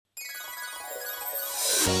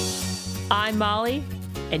I'm Molly,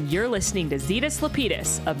 and you're listening to Zetus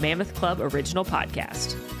Lapidus, a Mammoth Club original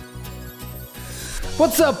podcast.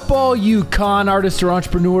 What's up, all you con artists or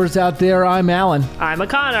entrepreneurs out there? I'm Alan. I'm a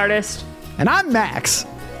con artist. And I'm Max.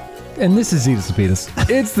 And this is Zetus Lapidus.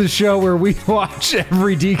 It's the show where we watch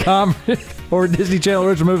every DCOM or Disney Channel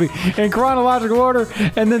original movie in chronological order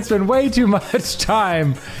and then spend way too much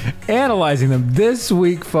time analyzing them. This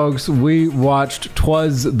week, folks, we watched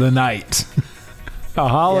Twas the Night. A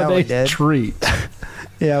holiday treat.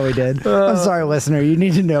 Yeah, we did. I'm sorry, listener. You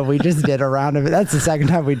need to know we just did a round of it. That's the second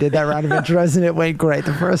time we did that round of intros, and it went great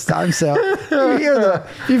the first time. So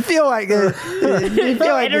you feel like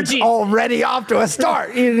it's already off to a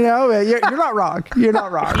start. You know, you're not wrong. You're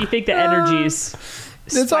not wrong. You think the energy's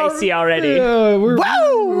spicy already?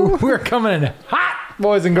 We're coming in hot,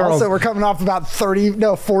 boys and girls. Also, we're coming off about 40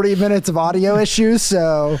 minutes of audio issues.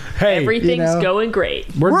 So hey, everything's going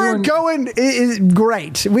great. We're going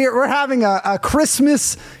great. We're having a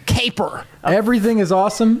Christmas caper. Everything is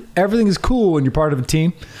awesome. Everything is cool when you're part of a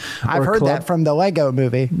team. I've heard that from the Lego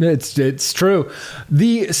movie. It's true.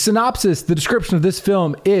 The synopsis, the description of this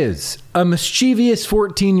film is: a mischievous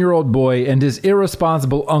 14-year-old boy and his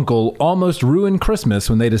irresponsible uncle almost ruin Christmas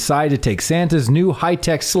when they decide to take Santa's new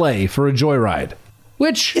high-tech sleigh for a joyride.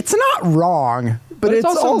 Which, it's not wrong, but it's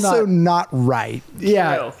also not right.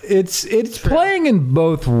 Yeah, it's playing in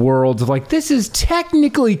both worlds of like, this is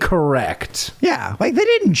technically correct. Yeah, like they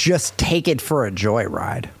didn't just take it for a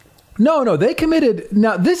joyride. No, they committed.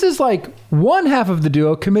 Now, this is like one half of the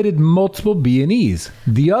duo committed multiple B&Es.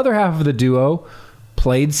 The other half of the duo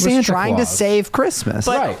played Santa was trying Claus to save Christmas.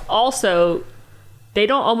 But also, they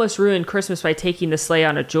don't almost ruin Christmas by taking the sleigh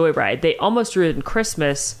on a joyride. They almost ruin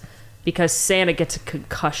Christmas because Santa gets a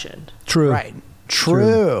concussion. True. Right.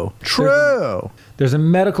 True. There's a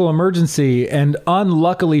medical emergency, and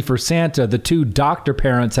unluckily for Santa, the two doctor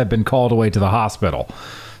parents have been called away to the hospital.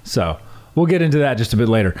 So we'll get into that just a bit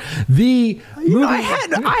later. I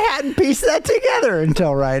hadn't pieced that together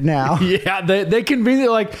until right now. Yeah, they conveniently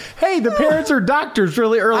like, hey, the parents are doctors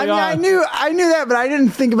really early on. I knew that, but I didn't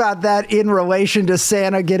think about that in relation to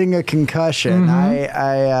Santa getting a concussion.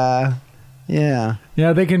 Mm-hmm.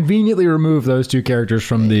 Yeah, they conveniently removed those two characters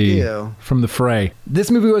from the fray.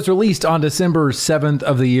 This movie was released on December 7th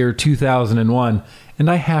of the year 2001, and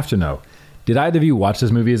I have to know, did either of you watch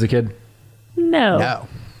this movie as a kid? No.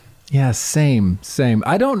 Yeah, same.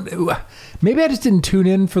 Maybe I just didn't tune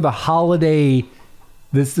in for the holiday,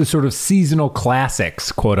 the sort of seasonal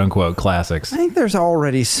classics, quote unquote classics. I think there's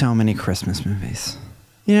already so many Christmas movies.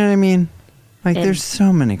 You know what I mean? Like, there's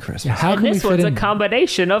so many Christmas. How can this one's a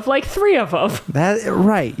combination of like 3 of them.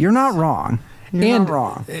 Right. You're not wrong. You're not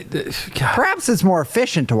wrong. God. Perhaps it's more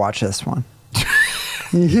efficient to watch this one.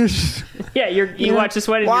 Yeah, you watch this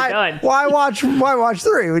one and you're done. Why watch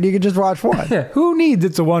 3 when you can just watch 1? Yeah, who needs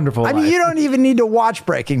It's a Wonderful Life? I mean, you don't even need to watch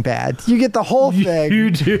Breaking Bad. You get the whole thing.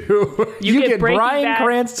 You do. You get Bryan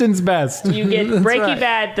Cranston's best. You get Breaking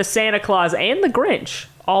Bad, the Santa Claus, and the Grinch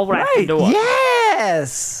all wrapped into one.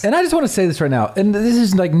 Yes. And I just want to say this right now, and this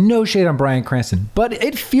is like no shade on Bryan Cranston, but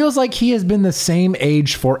it feels like he has been the same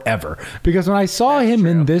age forever. Because when I saw him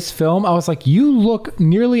in this film, I was like, you look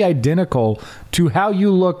nearly identical to how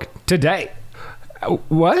you look today.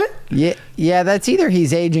 What? Yeah, that's either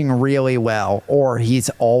he's aging really well or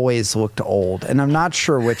he's always looked old. And I'm not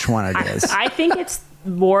sure which one it is. I think it's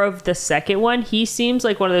more of the second one. He seems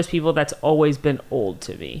like one of those people that's always been old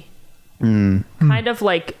to me. Kind of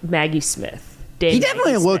like Maggie Smith. He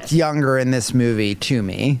definitely looked younger in this movie to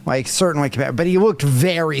me, like certainly, but he looked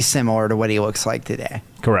very similar to what he looks like today.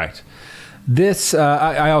 Correct. This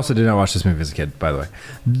I also did not watch this movie as a kid, by the way.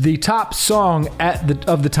 The top song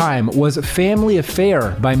of the time was "Family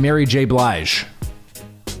Affair" by Mary J. Blige.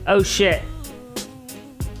 Oh shit!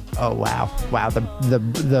 Oh wow!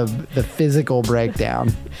 The physical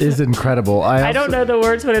breakdown is incredible. I don't know the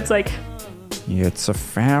words, but it's like, it's a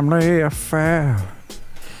family affair.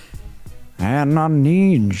 And I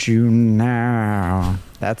need you now.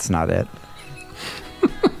 That's not it.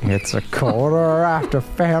 It's a quarter after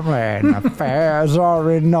family and affairs are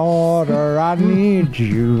in order. I need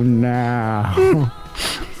you now.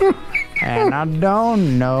 And I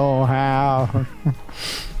don't know how.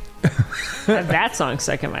 That song's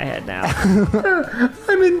stuck in my head now.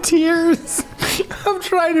 I'm in tears. I'm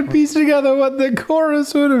trying to piece together what the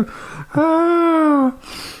chorus would have.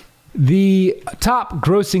 The top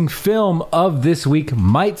grossing film of this week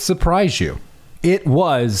might surprise you. It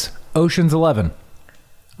was Ocean's 11.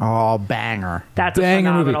 Oh, banger. That's a Banger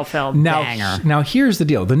phenomenal movie. film. Now here's the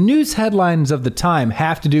deal. The news headlines of the time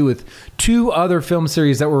have to do with two other film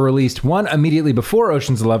series that were released. One immediately before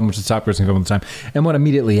Ocean's 11, which is the top grossing film of the time, and one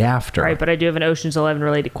immediately after. Right, but I do have an Ocean's 11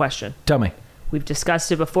 related question. Tell me. We've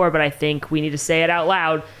discussed it before, but I think we need to say it out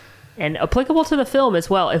loud and applicable to the film as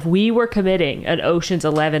well. If we were committing an Ocean's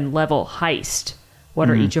 11 level heist, what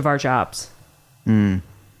are each of our jobs?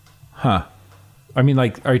 Huh. I mean,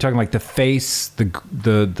 like, are you talking like the face, the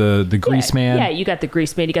grease man? Yeah, you got the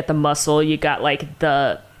grease man, you got the muscle, you got like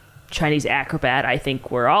the Chinese acrobat. I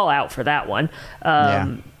think we're all out for that one.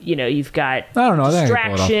 You know, you've got I don't know, I think I can pull it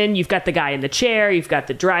off. distraction, you've got the guy in the chair, you've got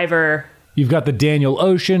the driver. You've got the Daniel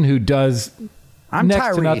Ocean who does I'm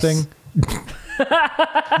next to Tyrese. nothing.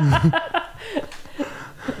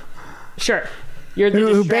 Sure. You're the Who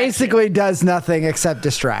distraction. basically does nothing except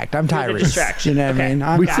distract. I'm You're the Tyrese. distraction. You know what Okay. I mean?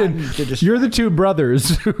 I'm We said, you're the two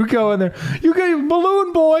brothers who go in there. You got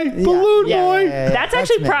balloon boy, balloon boy. That's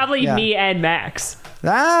actually me. probably Yeah. me and Max.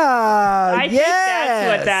 Ah, I think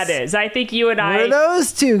that's what that is. I think you and We're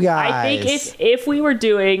those two guys. I think if we were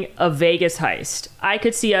doing a Vegas heist, I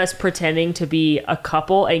could see us pretending to be a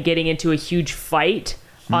couple and getting into a huge fight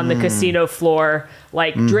on the casino floor,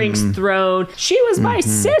 like drinks thrown. She was my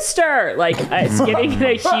sister. Like it's getting in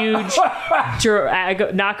a huge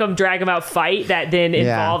knock 'em, drag 'em out fight that then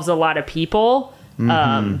involves a lot of people.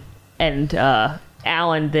 And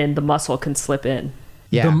Alan, then the muscle can slip in.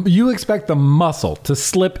 Yeah. You expect the muscle to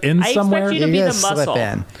slip in I somewhere? expect you to You're be gonna the slip muscle.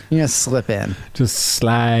 in. You're gonna slip in. Just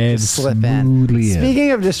slide Slip smoothly in. in.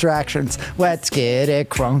 Speaking of distractions, let's get it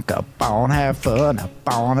crunk up on, have fun up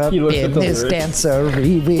on up You looked at in the this lyrics.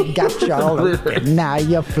 dancery. We got y'all open. Now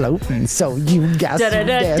you're floating, so you got some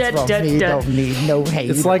dance from me. Don't need no hate.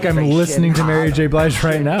 It's like I'm listening to Mary J. Blige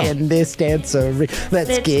right now. In this dancery, let's Let's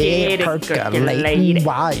get get it percolating percolating.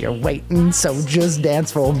 while you're waiting. So just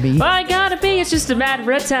dance for me. All I gotta be, it's just a matter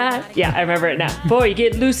of time. Yeah, I remember it now. Boy, you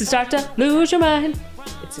get loose and start to lose your mind.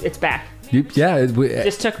 It's back.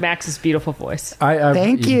 Just took Max's beautiful voice.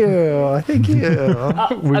 Thank you. Thank you.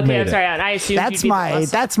 Okay, I'm sorry. I assumed That's you'd be the my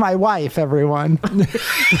muscle. that's my wife, everyone.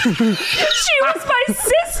 She was my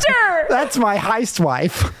sister. That's my heist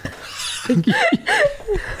wife.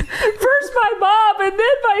 First my mom and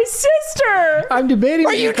then my sister. I'm debating.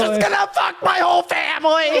 Are you just gonna fuck my whole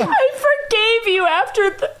family? I forgave you after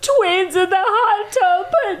the twins in the hot tub,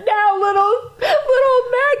 but now little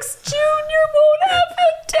Max Jr. won't have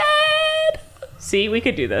a dad. See, we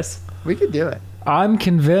could do this. We could do it. I'm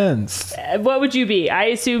convinced. What would you be? I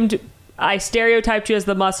assumed I stereotyped you as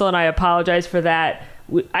the muscle, and I apologize for that.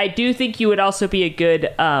 I do think you would also be a good,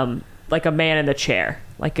 like a man in the chair,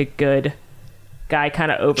 like a good guy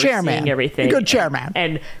kind of overseeing Chairman. everything. A good chairman.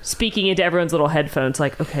 And speaking into everyone's little headphones,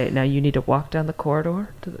 like, okay, now you need to walk down the corridor.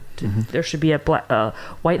 There should be a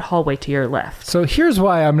white hallway to your left. So here's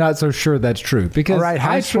why I'm not so sure that's true. Because All right,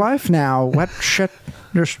 heist wife now. What shit?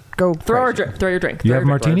 Just go. Throw your crazy. drink. you Throw have your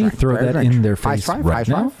martini, drink. throw Throw your that drink. in their face High five, right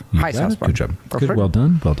high now. five. You High got five, it. Good job. Go Good. for it. Well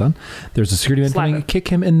done. Well done. There's a security man Slap coming. him. Kick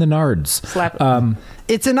him in the nards. Slap it.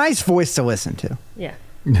 It's a nice voice to listen to. Yeah.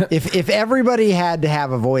 If everybody had to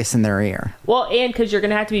have a voice in their ear. Well, and because you're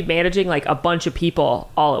going to have to be managing like a bunch of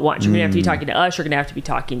people all at once. You're going to have to be talking to us. You're going to have to be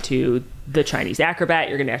talking to the Chinese acrobat.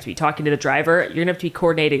 You're going to have to be talking to the driver. You're going to have to be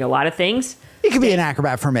coordinating a lot of things. You could be an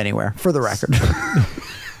acrobat from anywhere, for the record.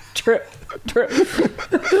 True.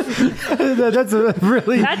 That's a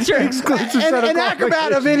really That's true. exclusive set of An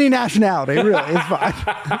acrobat of any nationality, really, is fine.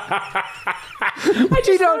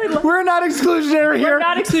 We're not exclusionary here. We're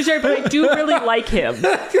not exclusionary, but I do really like him.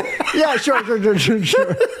 Yeah, sure.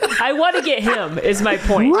 I want to get him, is my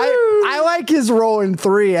point. I like his role in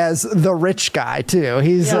 3 as the rich guy, too.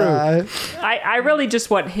 He's, I really just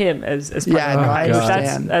want him as part yeah, of no, the I heist.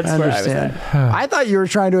 understand. That's I where I was understand. at. I thought you were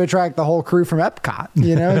trying to attract the whole crew from Epcot,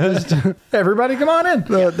 you know? Just Everybody, come on in.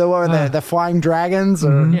 the one with the flying dragons.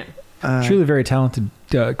 Or, Yeah. Truly very talented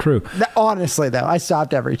crew. Honestly, though, I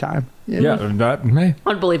stopped every time. You know? Hey.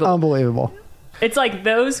 Unbelievable. Unbelievable. It's like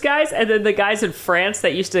those guys and then the guys in France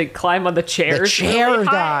that used to climb on the chairs. The chair really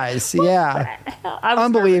high. guys, yeah. I was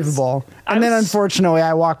Unbelievable. I And then, was- unfortunately,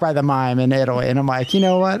 I walk by the mime in Italy, and I'm like, you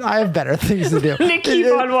know what? I have better things to do. Nick, keep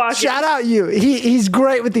on walking. Shout out you. He's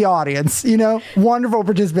great with the audience, you know? Wonderful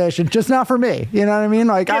participation, just not for me. You know what I mean?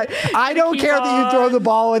 Like, I don't Keep care that you throw on. the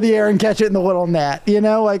ball in the air and catch it in the little net, you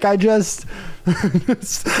know? Like, I just...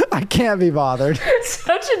 I can't be bothered.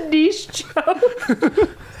 Such a niche joke.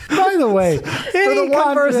 By the way, For the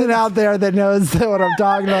one person out there that knows what I'm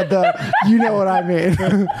talking about, you know what I mean.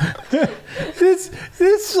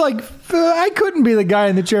 this like I couldn't be the guy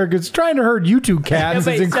in the chair because trying to herd you two cats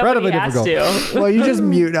is incredibly difficult. Well, you just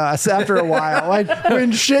mute us after a while. Like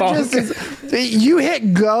when shit just is, you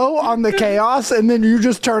hit go on the chaos and then you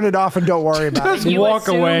just turn it off and don't worry about Just it. walk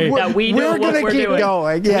away. That we know We're what gonna we're keep doing.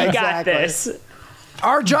 going. Yeah, We exactly. got this.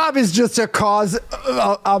 Our job is just to cause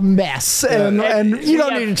a mess, and you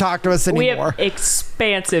don't need to talk to us We anymore. have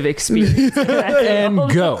expansive experience. And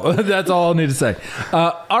go. That's all I need to say.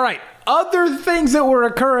 All right. Other things that were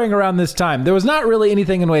occurring around this time. There was not really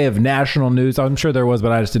anything in way of national news. I'm sure there was,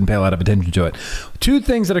 but I just didn't pay a lot of attention to it. Two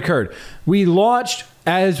things that occurred. We launched,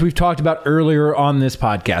 as we've talked about earlier on this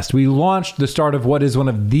podcast, we launched the start of what is one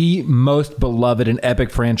of the most beloved and epic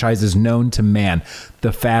franchises known to man,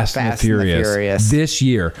 the Fast and the Furious, this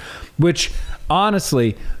year, which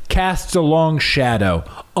honestly casts a long shadow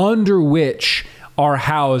under which are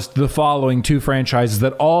housed the following two franchises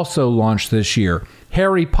that also launched this year.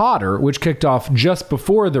 Harry Potter, which kicked off just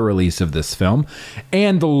before the release of this film,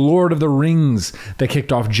 and The Lord of the Rings that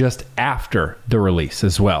kicked off just after the release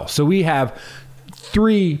as well. So we have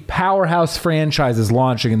three powerhouse franchises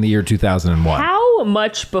launching in the year 2001. How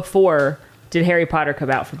much before did Harry Potter come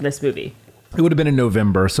out from this movie? It would have been in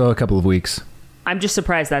November, so a couple of weeks. I'm just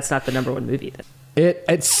surprised that's not the number one movie. Then.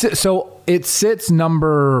 It sits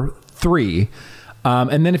number 3.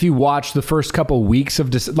 And then if you watch the first couple weeks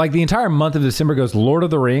of like the entire month of December goes Lord of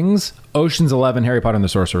the Rings, Ocean's 11, Harry Potter and the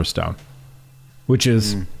Sorcerer's Stone, which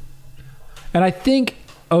is, and I think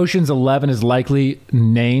Ocean's 11 is likely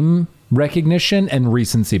name recognition and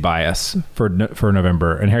recency bias for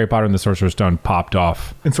November, and Harry Potter and the Sorcerer's Stone popped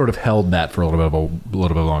off and sort of held that for a little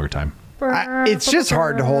bit of a longer time. It's just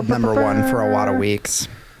hard to hold number one for a lot of weeks.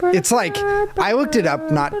 It's like I looked it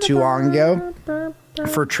up not too long ago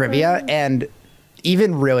for trivia, and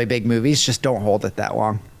even really big movies just don't hold it that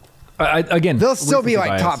long. Again, They'll still be like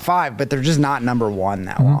bias. top 5, but they're just not number one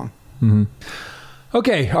that long. Mm-hmm.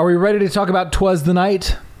 Okay, are we ready to talk about 'Twas the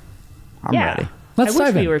Night? I'm ready. Let's I wish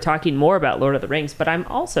dive in. we were talking more about Lord of the Rings, but I'm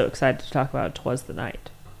also excited to talk about 'Twas the Night.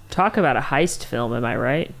 Talk about a heist film, am I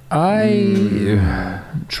right?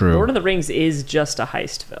 True. Lord of the Rings is just a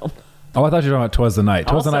heist film. Oh, I thought you were talking about 'Twas the Night.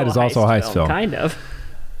 'Twas the Night is also a heist film. Kind of.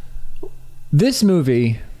 This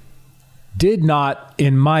movie did not,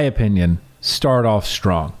 in my opinion, start off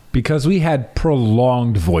strong because we had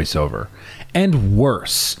prolonged voiceover and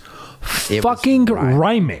worse, fucking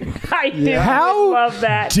rhyming. I knew. How I love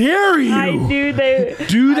that. dare you I knew they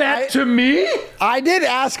do that to me? I did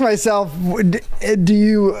ask myself,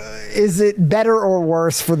 is it better or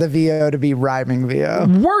worse for the VO to be rhyming VO?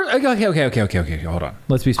 Okay. Hold on.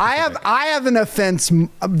 Let's be specific. I have an offense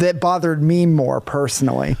that bothered me more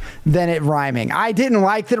personally than it rhyming. I didn't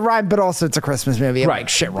like that it rhymed, but also it's a Christmas movie. Right. Like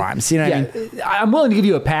shit rhymes. You know what I mean? I'm willing to give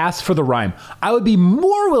you a pass for the rhyme. I would be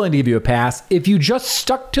more willing to give you a pass if you just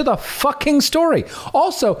stuck to the fucking story.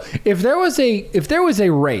 Also, if there was a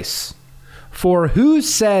race for who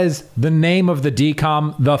says the name of the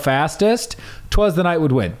decom the fastest, 'Twas the Night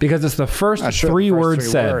would win because it's the first three words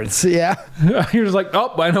said. Yeah. You're just like,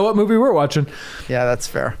 oh, I know what movie we're watching. Yeah, that's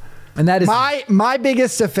fair. And that is my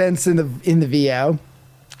biggest offense in the VO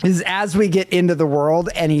is as we get into the world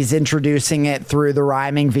and he's introducing it through the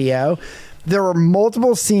rhyming VO. There are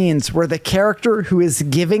multiple scenes where the character who is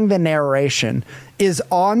giving the narration is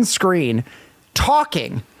on screen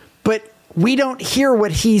talking, but we don't hear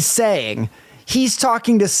what he's saying. He's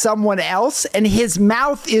talking to someone else and his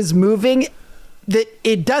mouth is moving that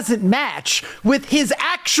it doesn't match with his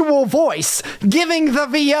actual voice giving the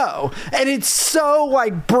VO. And it's so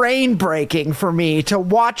like brain breaking for me to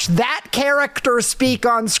watch that character speak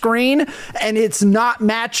on screen and it's not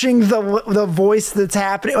matching the voice that's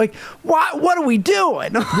happening. Like, what are we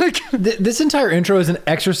doing? Like, this entire intro is an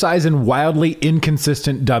exercise in wildly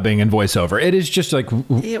inconsistent dubbing and voiceover. It is just like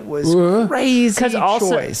it was crazy Because also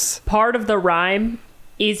choice. part of the rhyme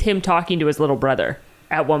is him talking to his little brother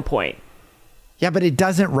at one point. Yeah, but it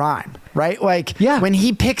doesn't rhyme, right? Like, when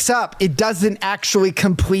he picks up, it doesn't actually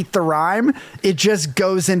complete the rhyme. It just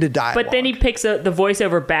goes into dialogue. But then he picks the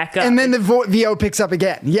voiceover back up. And then the VO picks up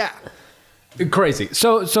again. Yeah. crazy.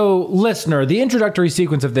 So listener, the introductory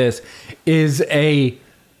sequence of this is a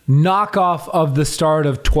knockoff of the start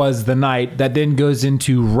of 'Twas the Night that then goes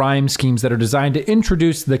into rhyme schemes that are designed to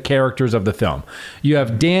introduce the characters of the film. You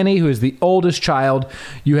have Danny, who is the oldest child.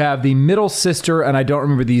 You have the middle sister, and I don't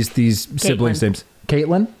remember these siblings' names.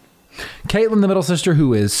 Caitlin, the middle sister,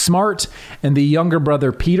 who is smart, and the younger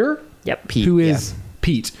brother, Peter. Yep. Who is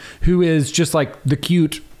Pete, who is just like the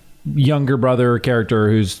cute younger brother character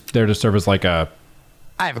who's there to serve as like a...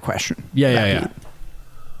 I have a question. Yeah.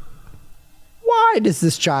 Why does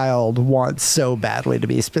this child want so badly to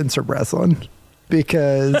be Spencer Breslin?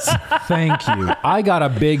 Because thank you. I got a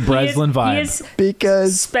big Breslin vibe. He is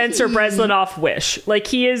because Spencer Breslin off Wish. Like,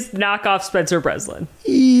 he is knockoff Spencer Breslin.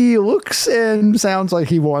 he looks and sounds like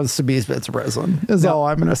he wants to be Spencer Breslin, is all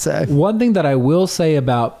I'm going to say. One thing that I will say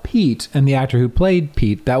about Pete and the actor who played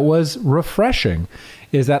Pete that was refreshing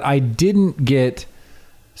is that I didn't get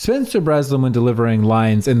Spencer Breslin when delivering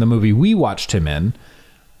lines in the movie we watched him in.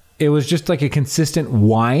 It was just like a consistent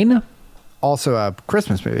whine. Also a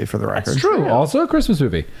Christmas movie, for the record. That's true. Also a Christmas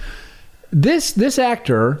movie. This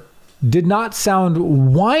actor did not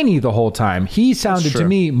sound whiny the whole time. He sounded to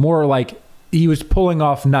me more like he was pulling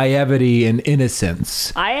off naivety and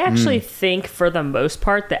innocence. I actually think, for the most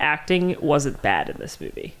part, the acting wasn't bad in this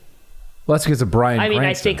movie. Well, that's because of Bryan Cranston.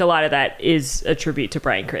 I think a lot of that is a tribute to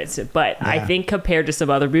Bryan Cranston. But I think compared to some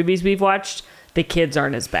other movies we've watched, the kids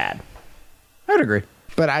aren't as bad. I'd agree.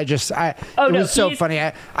 But it was so funny.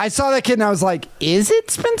 I saw that kid and I was like, is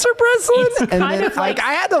it Spencer Breslin? It's and kind then, of like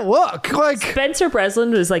I had to look. Like, Spencer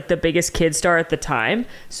Breslin was like the biggest kid star at the time.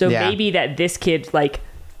 So maybe that this kid like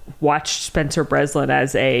watched Spencer Breslin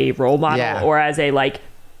as a role model or as a like,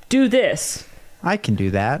 do this. I can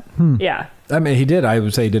do that. Yeah. I mean, he did. I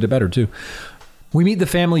would say he did it better too. We meet the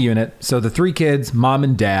family unit. So the three kids, mom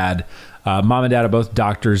and dad. Mom and dad are both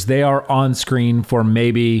doctors. They are on screen for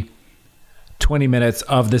maybe 20 minutes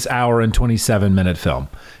of this hour and 27-minute film.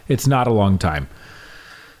 It's not a long time.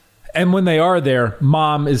 And when they are there,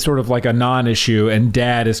 mom is sort of like a non-issue and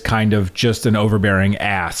dad is kind of just an overbearing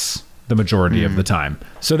ass the majority of the time.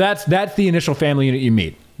 So that's the initial family unit you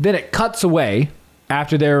meet. Then it cuts away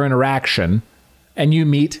after their interaction and you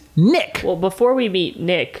meet Nick. Well, before we meet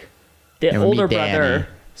Nick, the older brother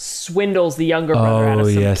swindles the younger brother out of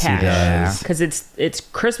some yes, cash. He does. Because it's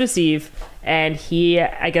Christmas Eve and he,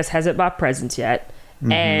 I guess, hasn't bought presents yet.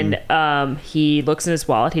 And he looks in his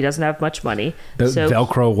wallet. He doesn't have much money. The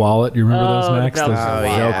Velcro wallet. You remember those, Max? Velcro.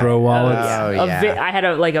 Those Velcro wallets. I had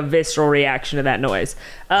a visceral reaction to that noise.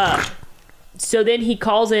 So then he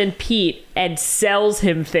calls in Pete and sells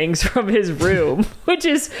him things from his room, which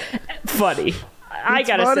is funny. I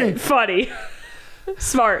gotta say, funny.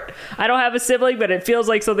 Smart. I don't have a sibling, but it feels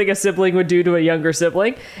like something a sibling would do to a younger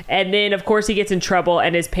sibling. And then, of course, he gets in trouble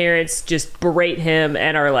and his parents just berate him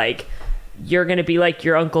and are like, you're going to be like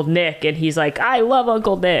your Uncle Nick. And he's like, I love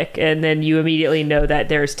Uncle Nick. And then you immediately know that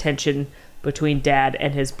there's tension between dad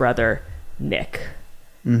and his brother, Nick.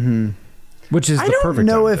 Mm-hmm. Which is the perfect time. I don't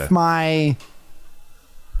know if my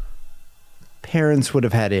parents would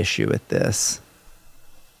have had issue with this.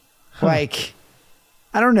 Like,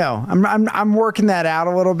 I don't know. I'm working that out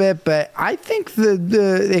a little bit, but I think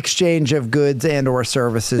the exchange of goods and or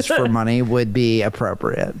services for money would be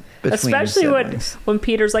appropriate. Especially when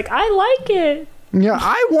Peter's like, I like it. Yeah,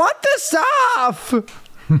 I want the stuff.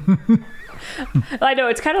 I know,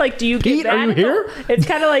 it's kind of like, do you get mad? Are you here? It's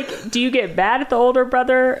kind of like, do you get mad at the older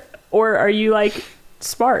brother, or are you like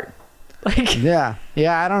smart? Like, yeah,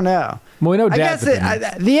 I don't know. Well, we know I guess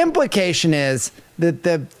the implication is that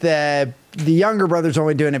the younger brother's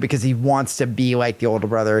only doing it because he wants to be like the older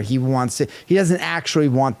brother. He doesn't actually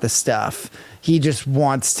want the stuff. He just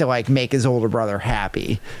wants to like make his older brother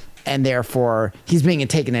happy. And therefore he's being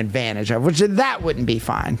taken advantage of, which that wouldn't be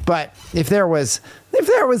fine. But if there was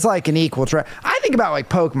like an equal trade, I think about like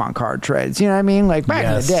Pokemon card trades, you know what I mean? Like back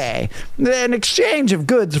in the day, an exchange of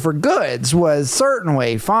goods for goods was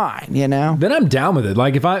certainly fine, you know? Then I'm down with it.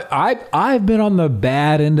 Like if I've been on the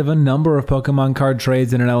bad end of a number of Pokemon card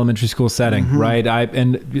trades in an elementary school setting, right?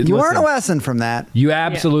 You learn a lesson from that. You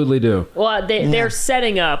absolutely do. Well, they're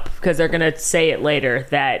setting up, because they're going to say it later,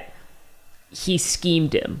 that he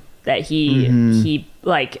schemed him. That he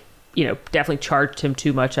like, you know, definitely charged him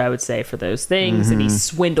too much, I would say, for those things, and he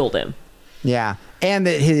swindled him. Yeah, and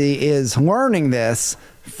that he is learning this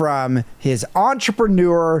from his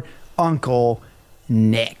entrepreneur uncle,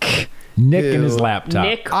 Nick. Nick and his laptop.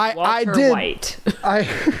 Nick White. I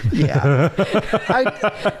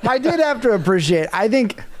did have to appreciate. I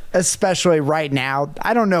think, especially right now,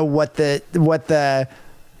 I don't know what the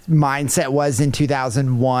mindset was in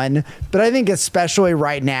 2001, but I think especially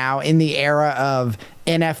right now in the era of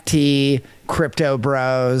NFT, crypto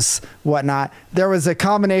bros, whatnot, there was a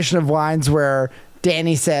combination of lines where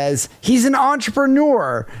Danny says he's an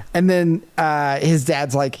entrepreneur, and then his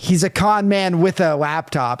dad's like, he's a con man with a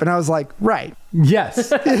laptop, and I was like, right.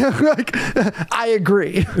 Yes. Like, I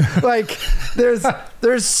agree. Like,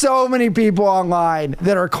 there's so many people online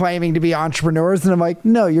that are claiming to be entrepreneurs, and I'm like,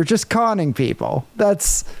 no, you're just conning people.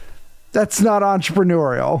 That's not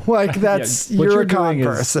entrepreneurial. Like, that's you're a con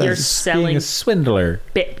person. You're selling being a swindler.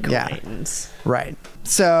 Bitcoins. Yeah, right.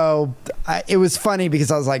 So it was funny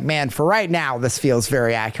because I was like, man, for right now, this feels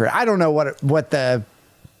very accurate. I don't know what it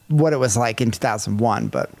was like in 2001,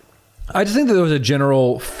 but I just think that there was a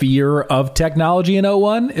general fear of technology in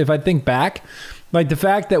 '01. If I think back, like the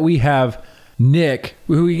fact that we have Nick,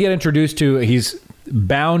 who we get introduced to, he's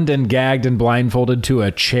bound and gagged and blindfolded to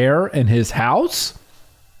a chair in his house.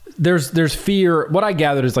 There's fear. What I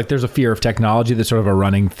gathered is like there's a fear of technology. That's sort of a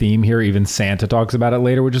running theme here. Even Santa talks about it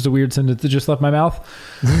later, which is a weird sentence that just left my mouth.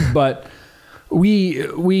 But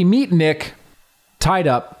we meet Nick tied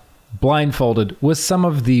up, blindfolded, with some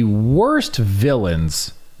of the worst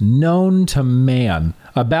villains known to man,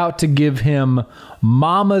 about to give him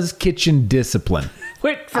mama's kitchen discipline.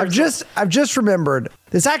 Wait, I've just remembered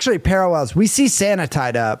this actually parallels. We see Santa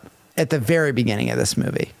tied up at the very beginning of this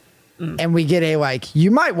movie. And we get a, like, you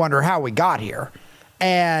might wonder how we got here.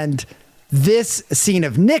 And this scene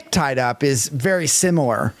of Nick tied up is very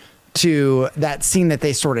similar to that scene that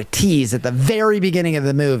they sort of tease at the very beginning of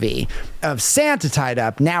the movie of Santa tied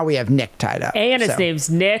up. Now we have Nick tied up. And his name's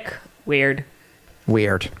Nick. Weird.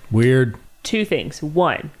 Two things.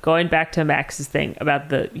 One, going back to Max's thing about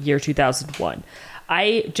the year 2001.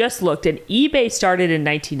 I just looked, and eBay started in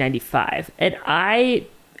 1995. And I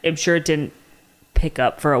am sure it didn't pick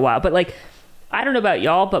up for a while, but like, I don't know about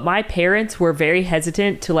y'all, but my parents were very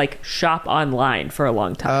hesitant to like shop online for a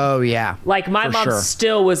long time. Oh yeah. Like my mom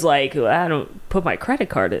still was like, I don't put my credit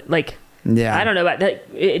card in. Like, yeah, I don't know about that.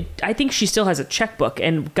 I think she still has a checkbook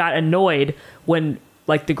and got annoyed when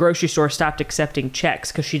like the grocery store stopped accepting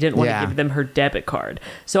checks because she didn't want to give them her debit card.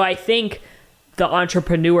 So I think the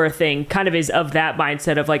entrepreneur thing kind of is of that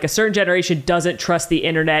mindset of like a certain generation doesn't trust the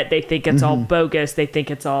internet. They think it's all bogus. They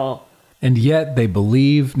think it's all... And yet they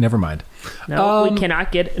believe, never mind. No, we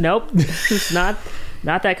cannot get, nope. It's not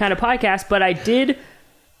that kind of podcast, but I did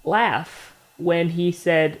laugh when he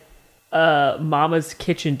said, mama's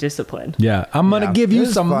kitchen discipline. Yeah, I'm going to give you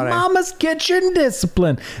some mama's kitchen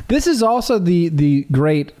discipline. This is also the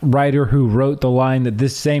great writer who wrote the line that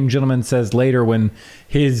this same gentleman says later when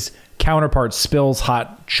his counterpart spills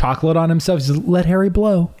hot chocolate on himself. He says, let Harry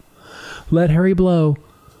blow. Let Harry blow.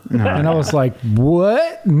 No, and I was like,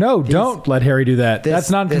 what? No, don't let Harry do that. That's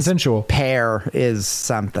non-consensual. This pair is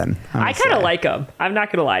something. I kind of like them. I'm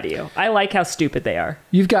not going to lie to you. I like how stupid they are.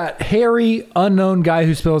 You've got Harry, unknown guy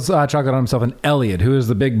who spills chocolate on himself, and Elliot, who is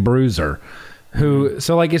the big bruiser.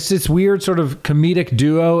 So like it's this weird sort of comedic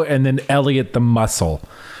duo, and then Elliot the muscle.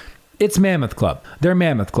 It's Mammoth Club. They're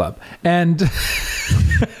Mammoth Club. And...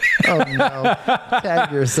 Oh, no.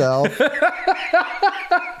 Tag yourself.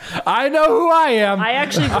 I know who I am. I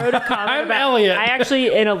actually wrote a comment I'm about... Elliot. I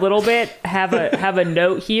actually, in a little bit, have a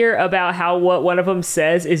note here about how what one of them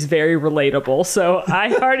says is very relatable. So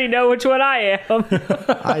I already know which one I am.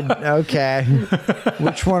 Okay.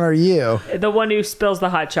 Which one are you? The one who spills the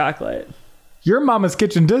hot chocolate. You're Mama's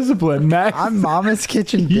Kitchen Discipline, Max. I'm Mama's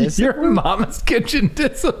Kitchen Discipline. You're Mama's Kitchen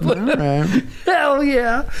Discipline. Right. Hell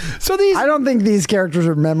yeah. So I don't think these characters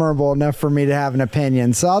are memorable enough for me to have an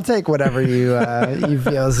opinion. So I'll take whatever you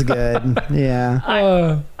feel is good.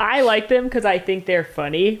 Yeah. I like them because I think they're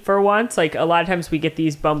funny for once. Like a lot of times we get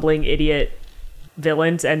these bumbling idiot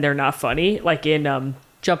villains and they're not funny. Like in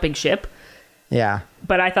Jumping Ship. Yeah.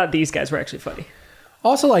 But I thought these guys were actually funny.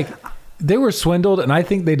 Also, like, they were swindled, and I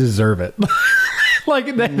think they deserve it.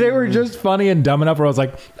 Like, they were just funny and dumb enough where I was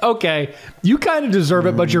like, okay, you kind of deserve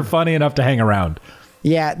it, but you're funny enough to hang around.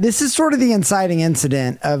 Yeah, this is sort of the inciting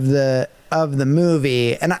incident of the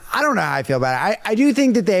movie, and I don't know how I feel about it. I do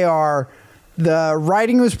think that the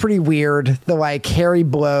writing was pretty weird. The, like, Harry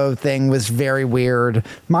Blow thing was very weird.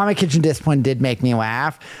 Mama Kitchen Discipline did make me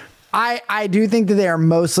laugh. I do think that they are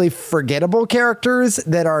mostly forgettable characters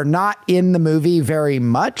that are not in the movie very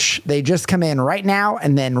much. They just come in right now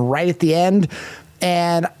and then right at the end.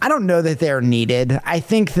 And I don't know that they're needed. I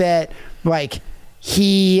think that, like,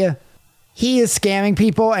 he is scamming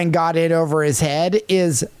people and got it over his head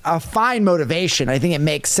is a fine motivation. I think it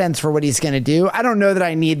makes sense for what he's going to do. I don't know that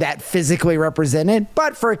I need that physically represented,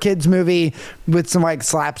 but for a kid's movie with some like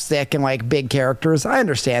slapstick and like big characters, I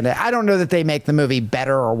understand it. I don't know that they make the movie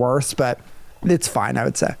better or worse, but it's fine, I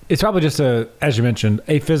would say. It's probably just as you mentioned,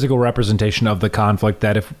 a physical representation of the conflict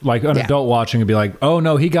that if like an adult watching would be like, oh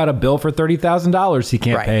no, he got a bill for $30,000 he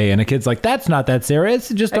can't pay. And a kid's like, that's not that serious.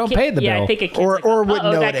 Just don't pay the bill. Yeah, I think a kid's or would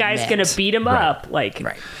know that guy's going to beat him up. Like,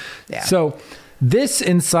 Yeah. So this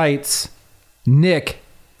incites Nick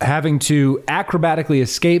having to acrobatically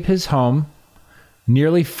escape his home,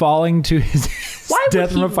 nearly falling to his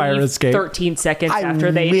death from a fire escape. 13 seconds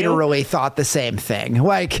after they literally thought the same thing.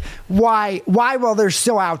 Like, why while they're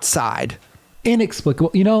still outside?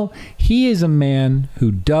 Inexplicable. You know, he is a man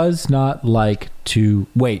who does not like to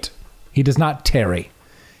wait. He does not tarry.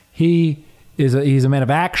 He's a man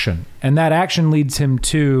of action, and that action leads him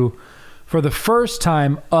to, for the first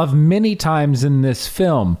time of many times in this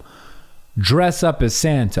film, dress up as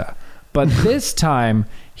Santa. But this time,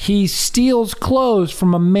 he steals clothes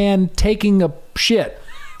from a man taking a shit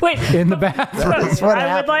in the bathroom.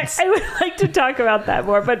 I would like to talk about that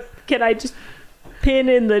more, but can I just pin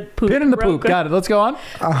in the poop? Pin in the poop. Got it. Let's go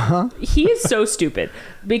on. He is so stupid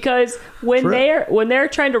because when they're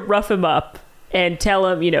trying to rough him up and tell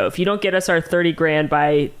him, you know, if you don't get us our 30 grand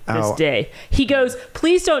by this day, he goes,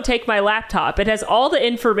 please don't take my laptop. It has all the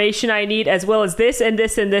information I need as well as this and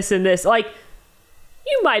this and this and this. Like,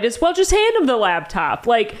 you might as well just hand him the laptop.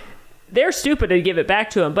 Like, they're stupid to give it back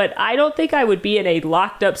to him, but I don't think I would be in a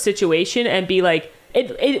locked up situation and be like,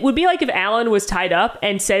 it would be like if Alan was tied up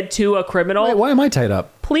and said to a criminal, wait, why am I tied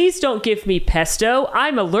up? Please don't give me pesto.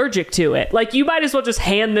 I'm allergic to it. Like, you might as well just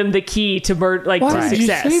hand them the key to Why did you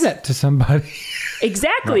say that to somebody?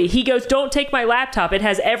 Exactly. He goes, don't take my laptop. It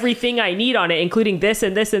has everything I need on it, including this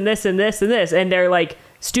and this and this and this and this. And they're like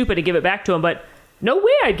stupid to give it back to him, but no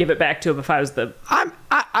way I'd give it back to him if I was the...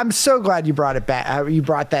 I'm so glad you brought it back. You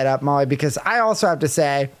brought that up, Molly, because I also have to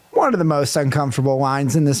say one of the most uncomfortable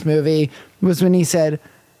lines in this movie was when he said,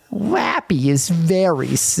 Lappy is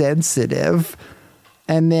very sensitive.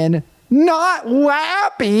 And then, not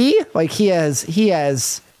Lappy. Like, he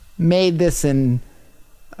has made this an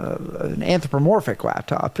anthropomorphic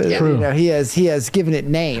laptop. Yeah. You know, he has given it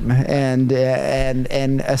name and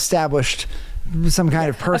established some kind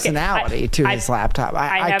of personality to his laptop.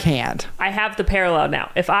 I can't. I have the parallel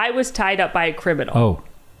now. If I was tied up by a criminal.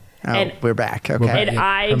 And we're back. Okay. And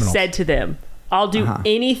I said to them, I'll do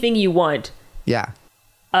anything you want. Yeah.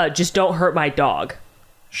 Just don't hurt my dog.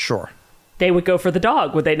 Sure. They would go for the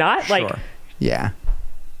dog, would they not? Sure. Like, yeah.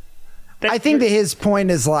 I think that his point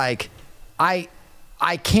is like, I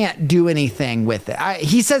can't do anything with it.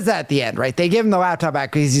 He says that at the end, right? They give him the laptop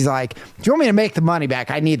back because he's like, do you want me to make the money back?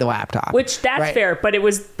 I need the laptop. Which, that's fair, but it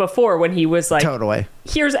was before when he was like, totally.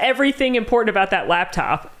 Here's everything important about that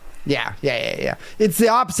laptop. Yeah. It's the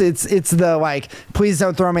opposite. It's the like, please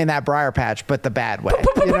don't throw me in that briar patch, but the bad way.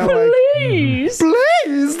 You know, please. Like,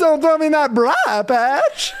 please don't throw me in that briar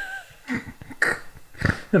patch.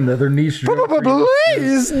 Another niche.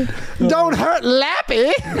 Please don't hurt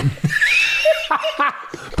Lappy.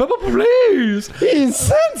 Please. He's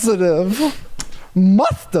sensitive.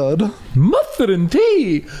 Mustard and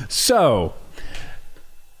tea. So,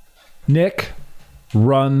 Nick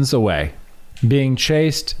runs away, being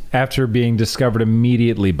chased after being discovered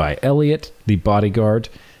immediately by Elliot, the bodyguard,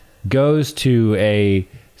 goes to a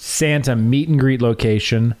Santa meet and greet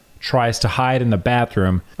location, tries to hide in the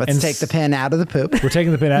bathroom. Let's take the pin out of the poop. We're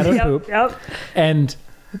taking the pin out of the poop. Yep. And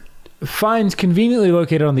finds conveniently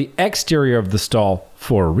located on the exterior of the stall,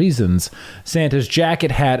 for reasons, Santa's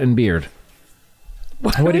jacket, hat, and beard.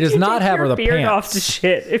 What he does not have are the beard pants. Off to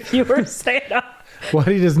shit if you were Santa. What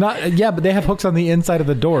he does not, yeah, but they have hooks on the inside of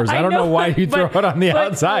the doors. I don't know why you throw it on the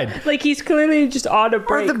outside. Like, he's clearly just on a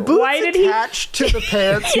break. Are the boots why did attached to the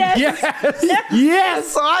pants? Yes.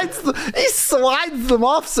 Yes. He slides them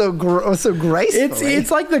off so gracefully.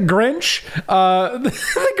 It's like the Grinch,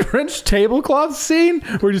 the Grinch tablecloth scene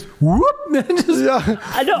where just whoop.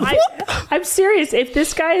 I know. I'm serious. If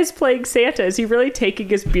this guy is playing Santa, is he really taking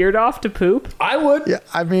his beard off to poop? I would. Yeah,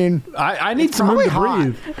 I mean, I need some room to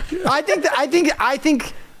breathe. I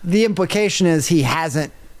think the implication is he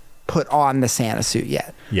hasn't put on the Santa suit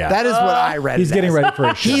yet. Yeah. That is what I read. He's getting ready for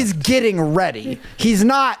a show. He's getting ready. He's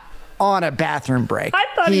not on a bathroom break. I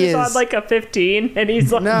thought he was on like a 15, and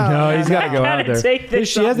he's like, no, he's got to go out there.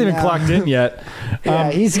 She hasn't even clocked in yet. Yeah,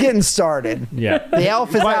 he's getting started. Yeah. The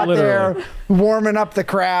elf is out there warming up the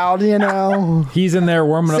crowd, you know. He's in there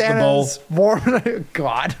warming up the bowl. Warming,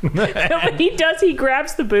 God. What he does, he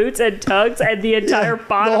grabs the boots and tugs, and the entire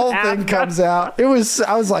bottom the whole half thing comes out. I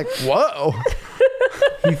was like, whoa.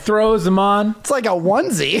 He throws them on. It's like a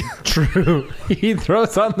onesie. True. He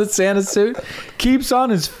throws on the Santa suit, keeps on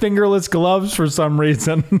his fingerless gloves for some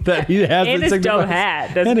reason that he has. And his dumb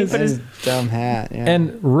hat. And his dumb hat. Yeah.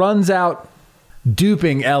 And runs out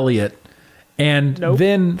duping Elliot, and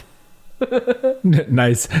then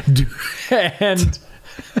nice and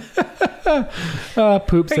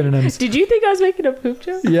poop synonyms. Did you think I was making a poop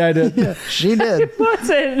joke? Yeah, I did. Yeah, she did. It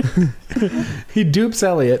wasn't. He dupes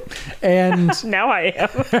Elliot, and Now I am.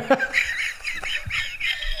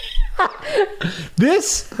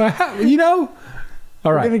 this, you know,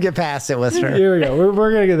 all We're right. gonna get past it, listener. Here we go.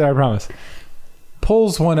 We're gonna get there, I promise.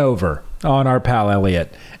 Pulls one over on our pal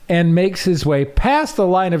Elliot and makes his way past the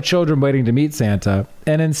line of children waiting to meet Santa,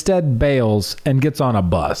 and instead bails and gets on a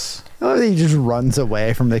bus. Oh, he just runs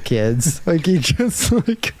away from the kids. Like he just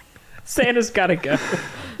Santa's gotta go.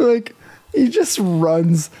 like he just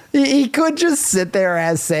runs. He could just sit there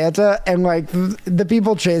as Santa, and like the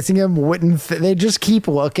people chasing him wouldn't. They just keep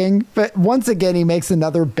looking. But once again, he makes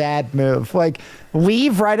another bad move. Like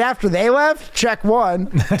leave right after they left. Check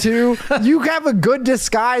 1, 2. You have a good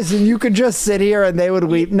disguise, and you could just sit here, and they would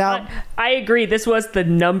leave. Now I agree. This was the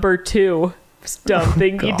number 2 dumb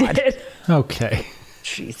thing you God. did. Okay.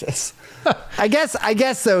 Jesus. I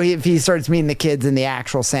guess though, if he starts meeting the kids and the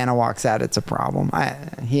actual Santa walks out, it's a problem.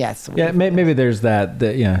 He has to. Yeah, maybe there's that.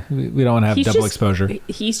 Yeah, we don't want to have double exposure.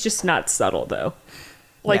 He's just not subtle though.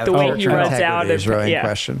 Like Yeah, the way he runs out is really in yeah.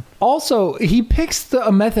 question. Also, he picks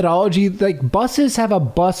a methodology like buses have a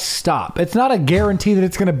bus stop. It's not a guarantee that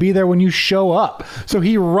it's going to be there when you show up. So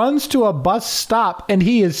he runs to a bus stop and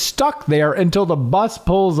he is stuck there until the bus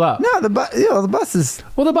pulls up. No, the bus is.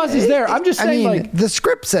 Well, the bus is there. I'm just saying, like, the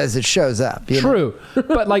script says it shows up. true,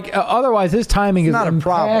 but like otherwise, his timing is Not a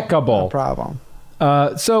problem. impeccable. Not a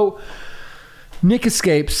problem. So Nick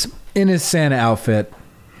escapes in his Santa outfit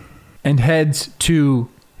and heads to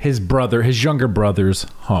his younger brother's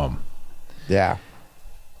home. Yeah.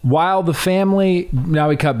 While the family, now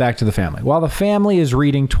we cut back to the family. While the family is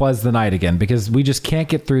reading "Twas the Night" again, because we just can't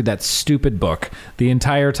get through that stupid book the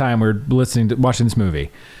entire time we're watching this movie.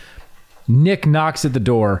 Nick knocks at the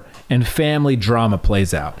door and family drama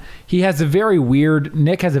plays out. Nick has a very weird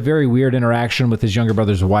interaction with his younger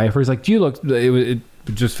brother's wife, where he's like, it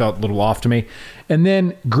just felt a little off to me. And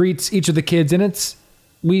then greets each of the kids, and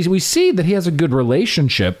we see that he has a good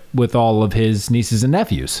relationship with all of his nieces and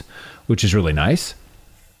nephews, which is really nice.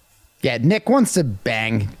 Yeah, Nick wants to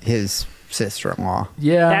bang his sister-in-law.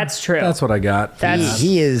 Yeah, That's true. That's what I got.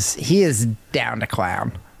 He is down to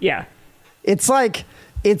clown. Yeah. It's like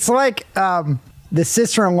the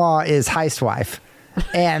sister-in-law is heist wife,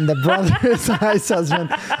 and the brother is heist husband,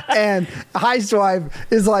 and heist wife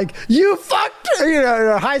is like, you fucked,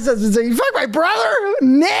 heist husband's like, you fucked my brother,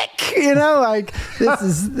 Nick, like this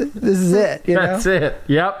is it. That's it.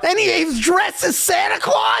 Yep. And he's dressed as Santa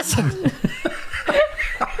Claus.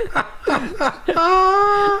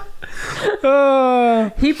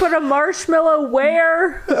 He put a marshmallow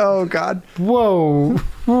where? Oh God. Whoa.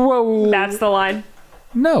 That's the line.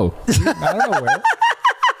 No, I don't know where.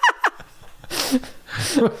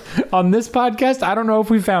 On this podcast, I don't know if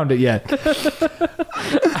we found it yet.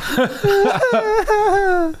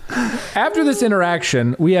 After this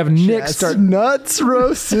interaction, we have Nick start nuts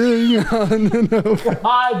roasting on an open.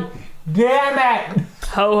 God damn it!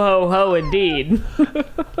 Ho, ho, ho, indeed.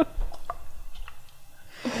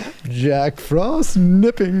 Jack Frost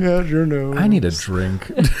nipping at your nose. I need a drink.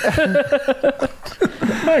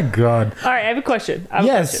 My God. All right, I have a question.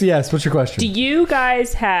 Yes. What's your question? Do you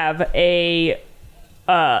guys have a...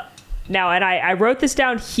 now, and I wrote this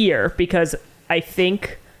down here because I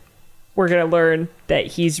think we're going to learn that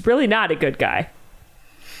he's really not a good guy.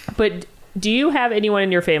 But do you have anyone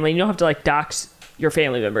in your family, you don't have to like dox your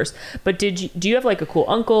family members, but do you have like a cool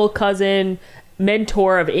uncle, cousin,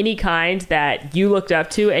 mentor of any kind that you looked up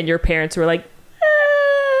to and your parents were like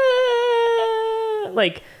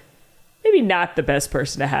like maybe not the best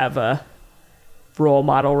person to have a role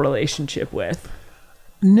model relationship with?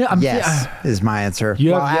 No, yes is my answer.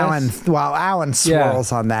 While Alan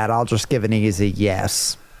swirls on that, I'll just give an easy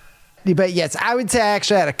yes. But yes, I would say I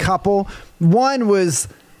actually had a couple. One was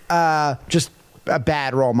just a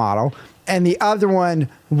bad role model, and the other one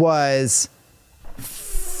was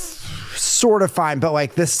sort of fine, but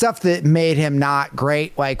like the stuff that made him not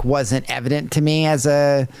great like wasn't evident to me as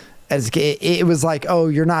it was like, oh,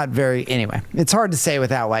 you're not very, anyway, it's hard to say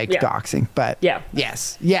without doxing, but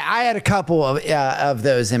yes, I had a couple of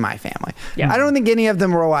those in my family. I don't think any of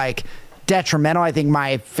them were like detrimental. I think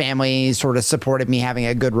my family sort of supported me having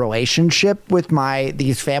a good relationship with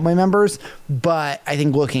these family members, but I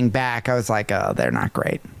think looking back I was like, oh, they're not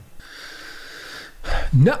great.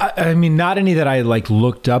 No, I mean, not any that I like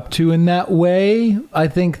looked up to in that way. I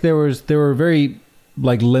think there were very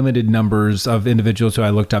like limited numbers of individuals who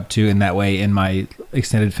I looked up to in that way in my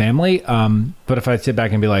extended family. But if I sit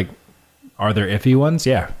back and be like, Are there iffy ones?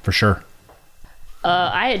 Yeah, for sure.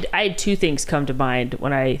 I had two things come to mind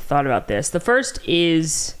when I thought about this. The first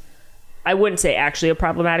is, I wouldn't say actually a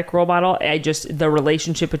problematic role model. The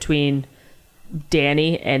relationship between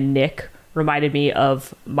Danny and Nick reminded me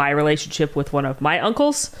of my relationship with one of my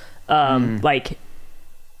uncles. Like,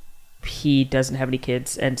 he doesn't have any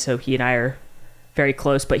kids, and so he and I are very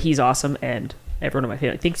close, but he's awesome, and everyone in my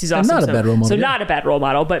family thinks he's awesome. Not a bad role model. So not a bad role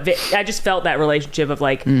model, but I just felt that relationship of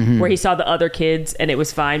like where he saw the other kids and it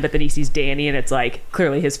was fine, but then he sees Danny and it's like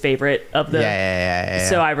clearly his favorite of the. Yeah.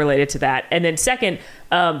 So I related to that. And then second,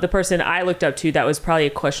 the person I looked up to that was probably a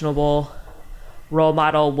questionable role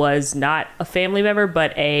model was not a family member,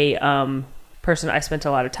 but a person I spent a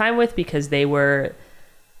lot of time with because they were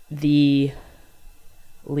the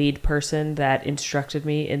lead person that instructed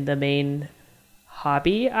me in the main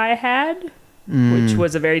hobby I had, which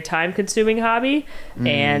was a very time-consuming hobby.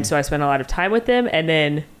 And so I spent a lot of time with them,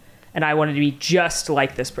 and I wanted to be just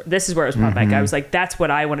like this. This is where it was problematic. I was like, that's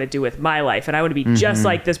what I want to do with my life, and I want to be just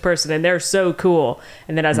like this person, and they're so cool.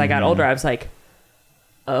 And then as I got older, I was like,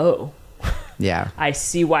 oh, Yeah. I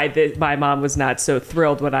see why my mom was not so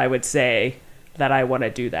thrilled when I would say that I want to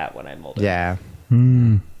do that when I'm older. Yeah.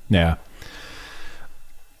 Yeah.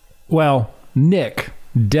 Well, Nick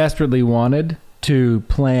desperately wanted to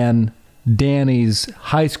plan Danny's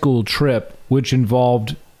high school trip, which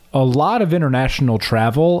involved a lot of international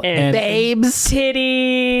travel and Babes.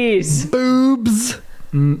 Titties. Boobs.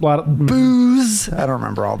 a lot of Booze. I don't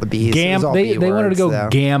remember all the B's. It was all they B wanted to go words, though.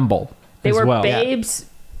 gamble. They as were well. babes,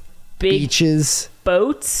 big Beaches.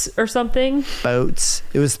 boats or something. Boats.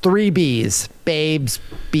 It was 3 B's. Babes,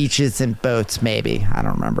 beaches, and boats, maybe. I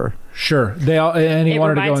don't remember. Sure. They all, and he It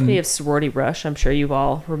wanted to go reminds and, me of Sorority Rush. I'm sure you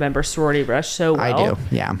all remember Sorority Rush so well. I do,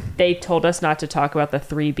 yeah. They told us not to talk about the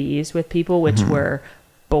 3 B's with people, which were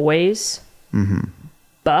boys,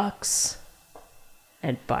 bucks,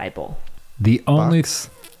 and Bible. the only Bucks.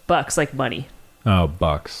 Bucks, like money.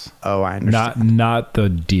 bucks. Oh, I understand. Not the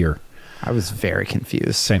deer. I was very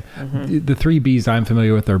confused. Same. The 3 B's I'm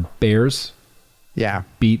familiar with are bears, Yeah.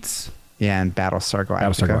 beets, Yeah, and Battlestar Galactica.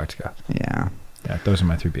 Battlestar Galactica. Yeah. Yeah, those are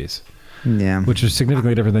my 3 B's. Yeah. Which is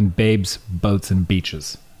significantly different than babes, boats, and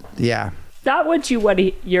beaches. Yeah. Not what you want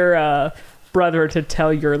your brother to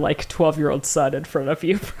tell your like 12-year-old son in front of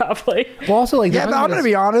you, probably. Well, also like Yeah, but I'm going to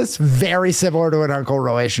be honest, very similar to an uncle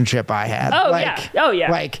relationship I had. Oh, like, yeah. Oh,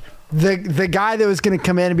 yeah. Like, the guy that was going to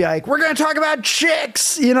come in and be like, we're going to talk about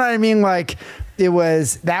chicks. You know what I mean? Like, that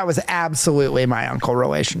was absolutely my uncle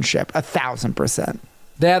relationship. 1,000%.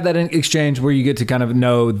 They have that exchange where you get to kind of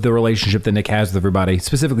know the relationship that Nick has with everybody,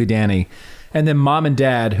 specifically Danny. And then mom and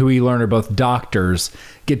dad, who we learn are both doctors,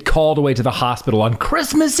 get called away to the hospital on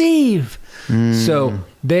Christmas Eve. So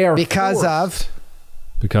they are Because of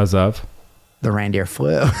the reindeer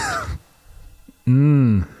flu.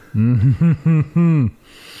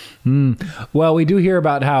 Well, we do hear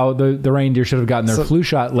about how the reindeer should have gotten their flu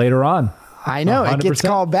shot later on. I know, it gets 100%.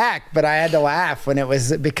 called back, but I had to laugh when it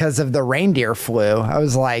was because of the reindeer flu. I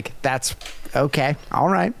was like, that's okay. All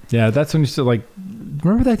right. Yeah, that's when you still like.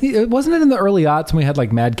 Remember that? Wasn't it in the early aughts when we had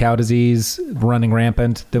like mad cow disease running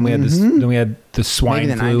rampant? Then we had this. Then we had the swine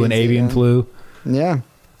Maybe the flu and 90s avian even. flu. Yeah.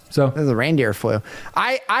 So The reindeer flu.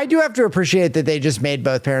 I do have to appreciate that they just made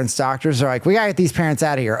both parents doctors. They're like, we got to get these parents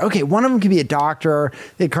out of here. Okay, one of them could be a doctor.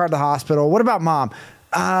 They card the hospital. What about mom?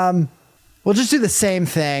 We'll just do the same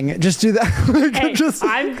thing. Just do that.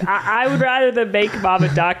 Hey, I would rather than make mom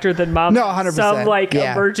a doctor than mom No, 100%. some like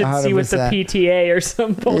Yeah, emergency with the 100%. PTA or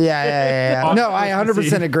something. Yeah. No, I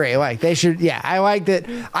 100% agree. Like they should. Yeah, I like that.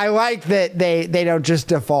 I like that they don't just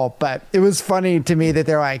default. But it was funny to me that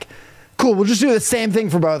they're like, cool, we'll just do the same thing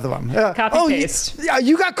for both of them. Copy paste.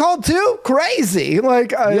 You got called too? Crazy.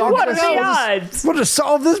 Like, What are the odds? We'll just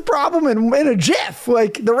solve this problem in a jiff.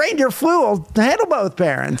 Like, the reindeer flu will handle both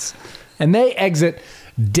parents. and they exit.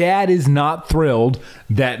 Dad is not thrilled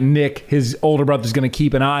that Nick, his older brother, is going to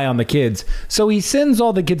keep an eye on the kids. So he sends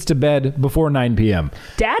all the kids to bed before 9 p.m.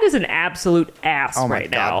 Dad is an absolute ass Oh, my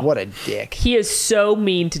right God. now. What a dick. He is so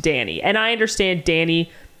mean to Danny. And I understand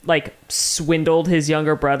Danny like swindled his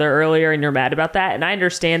younger brother earlier and you're mad about that. And I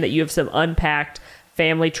understand that you have some unpacked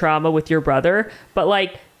family trauma with your brother, but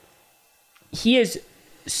like he is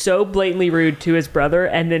so blatantly rude to his brother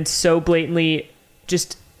and then so blatantly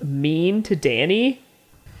just mean to Danny.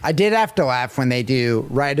 I did have to laugh when they do,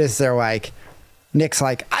 right as they're like, Nick's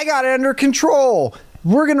like, I got it under control.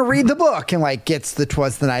 We're going to read the book. And like gets the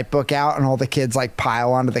Twas the Night book out and all the kids like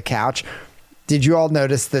pile onto the couch. Did you all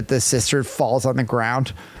notice that the sister falls on the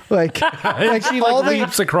ground? Like She, like,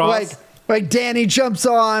 leaps across. Like Like Danny jumps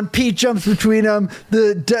on, Pete jumps between them.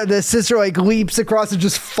 The sister like leaps across and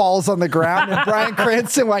just falls on the ground, and Bryan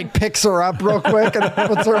Cranston like picks her up real quick and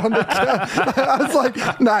puts her on the couch. I was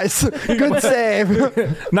like, nice, good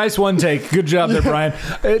save. Nice one take. Good job there, Brian.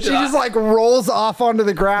 She just like rolls off onto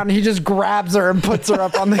the ground, and he just grabs her and puts her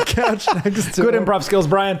up on the couch next to Good him. improv skills,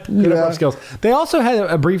 Brian. Good improv skills. They also had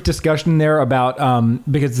a brief discussion there about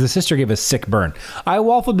because the sister gave a sick burn. I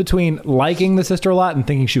waffled between liking the sister a lot and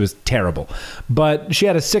thinking she was terrible. But she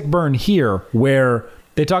had a sick burn here where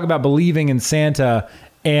they talk about believing in Santa,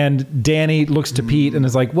 and Danny looks to Pete and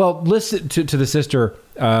is like, well, listen to the sister.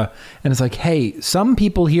 And it's like, hey, some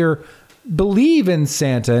people here believe in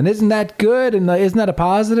Santa, and isn't that good? And isn't that a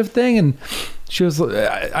positive thing? And she was,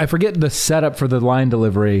 I forget the setup for the line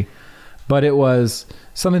delivery, but it was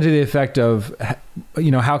something to the effect of,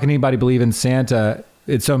 how can anybody believe in Santa?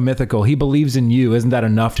 It's so mythical. He believes in you. Isn't that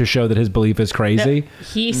enough to show that his belief is crazy? No,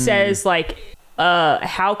 he says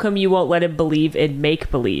how come you won't let him believe in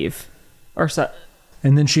make-believe? Or so.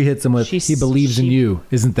 And then she hits him with, he believes in you.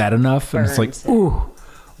 Isn't that enough? And it's like, ooh,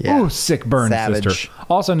 sick burn, Savage. sister.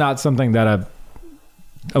 Also not something that a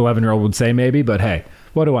 11-year-old would say maybe, but hey,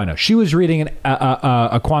 what do I know? She was reading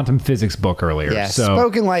a quantum physics book earlier. Yeah, so.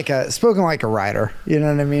 spoken like a writer. You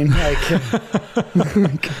know what I mean?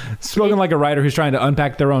 Like, spoken like a writer who's trying to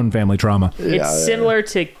unpack their own family trauma. It's similar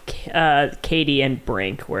to Katie and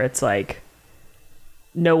Brink, where it's like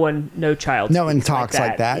no child talks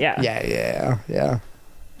like that. Yeah.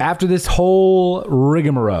 After this whole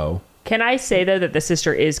rigmarole. Can I say, though, that the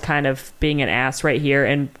sister is kind of being an ass right here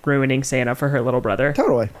and ruining Santa for her little brother?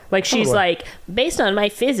 Totally. Like, she's like, based on my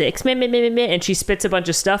physics, meh, meh, meh, meh, meh, and she spits a bunch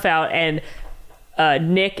of stuff out, and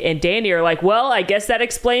Nick and Danny are like, well, I guess that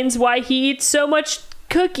explains why he eats so many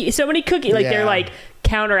cookies. Like, they're like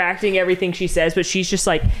counteracting everything she says, but she's just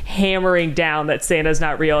like hammering down that Santa's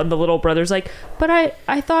not real. And the little brother's like, but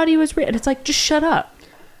I thought he was real. And it's like, just shut up.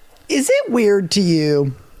 Is it weird to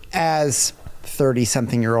you as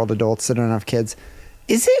 30-something-year-old adults that don't have kids?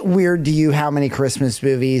 Is it weird to you how many Christmas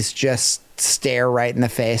movies just stare right in the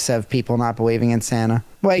face of people not believing in Santa?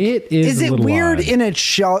 Like, is it weird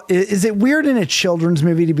is it weird in a children's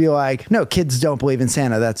movie to be like, no, kids don't believe in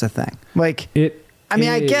Santa? That's a thing. Like,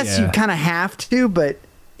 I guess you kind of have to, but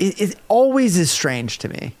it always is strange to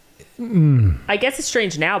me. I guess it's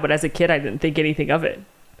strange now, but as a kid, I didn't think anything of it.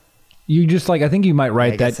 You just I think you might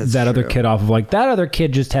write that other kid off of that other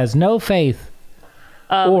kid just has no faith.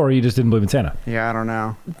 Or you just didn't believe in Santa. Yeah, I don't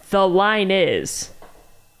know. The line is,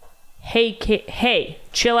 hey,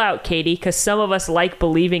 chill out, Katie, because some of us like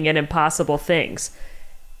believing in impossible things.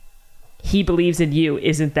 He believes in you.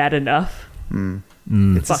 Isn't that enough?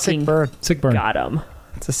 It's a sick burn. Sick burn. Got him.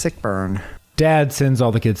 It's a sick burn. Dad sends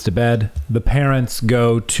all the kids to bed. The parents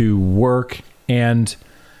go to work, and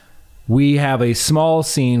we have a small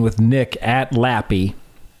scene with Nick at Lappy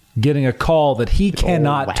getting a call that he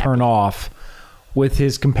cannot turn off with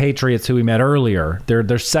his compatriots who we met earlier.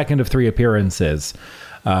 Their second of 3 appearances,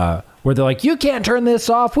 where they're like, you can't turn this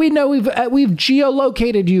off. We know we've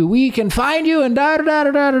geolocated you. We can find you and da da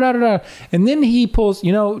da da da da da. And then he pulls,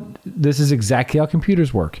 this is exactly how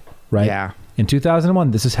computers work, right? Yeah. In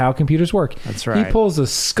 2001, this is how computers work. That's right. He pulls a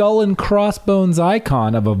skull and crossbones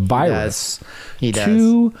icon of a virus He does.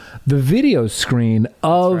 to the video screen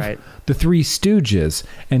of the Three Stooges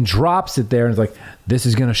and drops it there and is like, this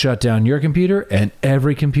is going to shut down your computer and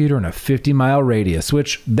every computer in a 50-mile radius,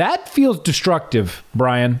 which that feels destructive,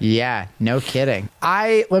 Brian. Yeah, no kidding.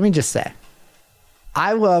 Let me just say,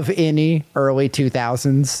 I love any early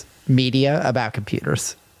 2000s media about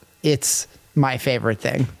computers. It's my favorite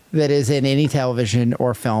thing that is in any television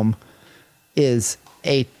or film is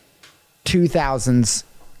a 2000s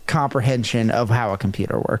comprehension of how a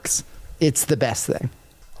computer works. It's the best thing.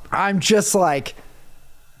 I'm just like,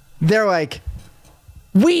 they're like,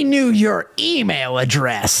 we knew your email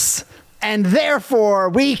address and therefore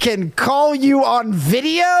we can call you on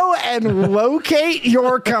video and locate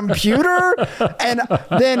your computer, and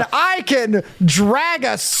then I can drag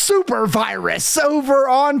a super virus over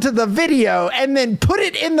onto the video and then put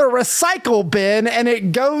it in the recycle bin and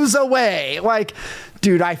it goes away. Like,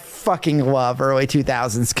 dude, I fucking love early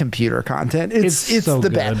 2000s computer content. It's so the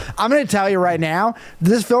good. best. I'm going to tell you right now,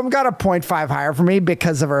 this film got a 0.5 higher for me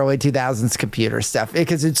because of early 2000s computer stuff,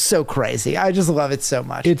 because it's so crazy. I just love it so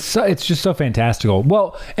much. It's just so fantastical.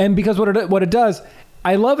 Well, and because what it does,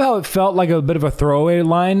 I love how it felt like a bit of a throwaway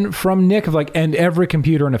line from Nick of like, and every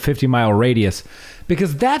computer in a 50-mile radius,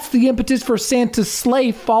 because that's the impetus for Santa's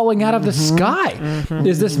sleigh falling out of the sky,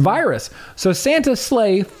 is this virus. So Santa's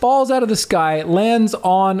sleigh falls out of the sky, lands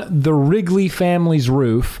on the Wrigley family's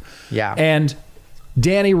roof, Yeah. and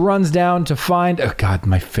Danny runs down to find... Oh, God,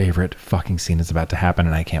 my favorite fucking scene is about to happen,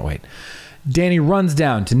 and I can't wait. Danny runs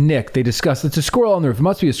down to Nick. They discuss, it's a squirrel on the roof. It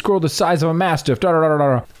must be a squirrel the size of a mastiff. Da, da, da,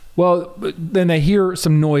 da, da. Well, then they hear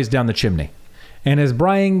some noise down the chimney. And as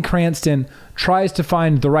Bryan Cranston tries to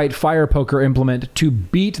find the right fire poker implement to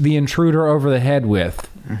beat the intruder over the head with,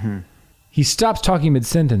 he stops talking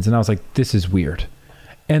mid-sentence, and I was like, this is weird.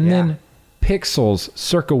 And then pixels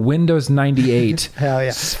circa Windows 98 Hell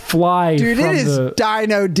yeah. fly Dude, from it is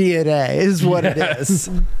dino DNA is what it is.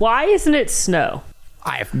 Why isn't it snow?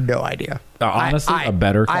 I have no idea. Honestly, a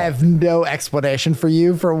better call. I have no explanation for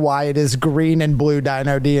you for why it is green and blue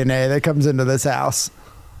dino DNA that comes into this house.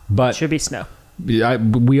 But It should be snow.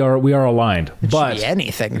 we are aligned. It But should be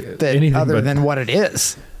anything other than what it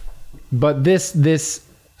is. But this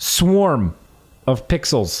swarm of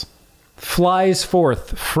pixels flies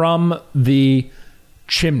forth from the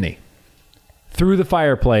chimney through the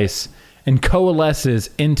fireplace and coalesces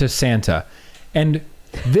into Santa. And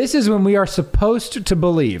this is when we are supposed to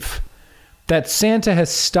believe that Santa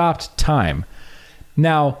has stopped time.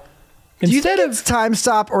 Now, Do you instead think of it's time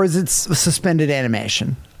stop or is it suspended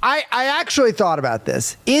animation? I actually thought about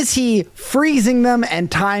this. Is he freezing them and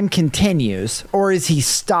time continues, or is he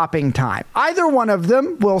stopping time? Either one of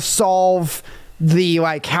them will solve the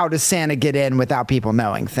how does Santa get in without people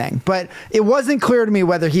knowing thing. But it wasn't clear to me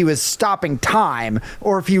whether he was stopping time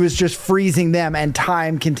or if he was just freezing them and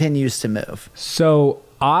time continues to move. So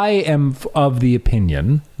I am of the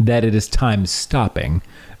opinion that it is time stopping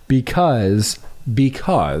because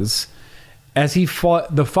as he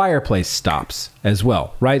fought, the fireplace stops as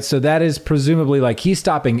well, right? So that is presumably he's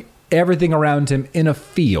stopping everything around him in a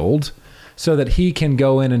field so that he can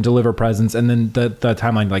go in and deliver presents, and then the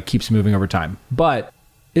timeline keeps moving over time. But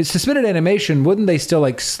it's suspended animation. Wouldn't they still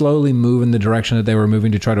slowly move in the direction that they were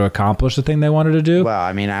moving to try to accomplish the thing they wanted to do? Well,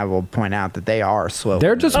 I mean, I will point out that they are slow.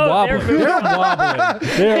 They're just wobbling. They're wobbling.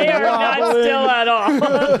 They are not still at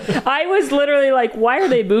all. I was literally why are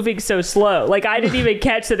they moving so slow? I didn't even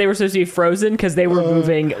catch that they were supposed to be frozen because they were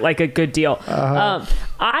moving a good deal.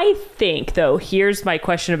 I think, though, here's my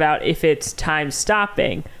question about if it's time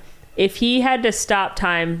stopping. If he had to stop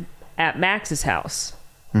time at Max's house,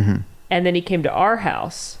 and then he came to our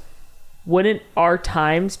house, wouldn't our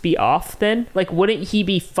times be off then? Wouldn't he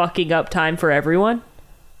be fucking up time for everyone?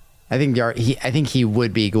 I think he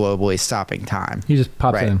would be globally stopping time. He just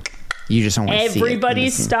pops in. You just only see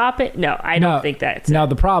everybody's stopping. No, I don't think that's now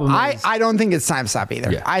the problem is I don't think it's time stop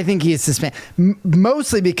either. Yeah. I think he's suspended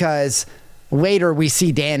mostly because later we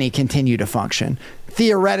see Danny continue to function.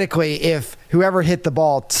 Theoretically, if whoever hit the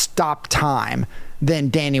ball stopped time, then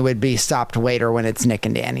Danny would be stopped later when it's Nick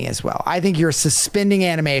and Danny as well. I think you're suspending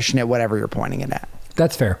animation at whatever you're pointing it at.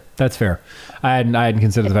 That's fair. I hadn't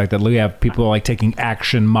considered the fact that we have people taking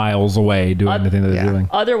action miles away doing the thing that they're doing.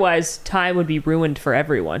 Otherwise, time would be ruined for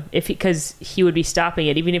everyone because he would be stopping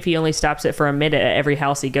it. Even if he only stops it for a minute at every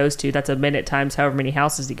house he goes to, that's a minute times however many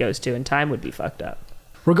houses he goes to, and time would be fucked up.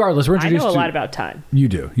 Regardless, we're introduced I know a to... lot about time. You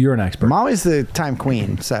do. You're an expert. Molly's the time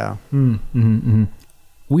queen, so...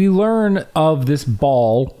 We learn of this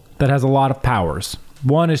ball that has a lot of powers.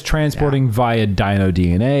 One is transporting via dino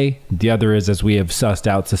DNA. The other is, as we have sussed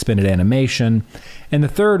out, suspended animation. And the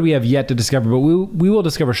third we have yet to discover, but we will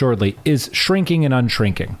discover shortly, is shrinking and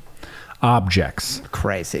unshrinking objects.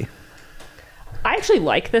 Crazy. I actually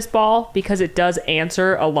like this ball because it does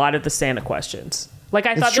answer a lot of the Santa questions.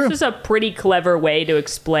 I thought this was a pretty clever way to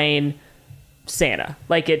explain Santa.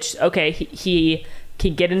 It's okay, he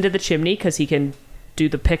can get into the chimney because he can do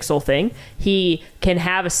the pixel thing. He can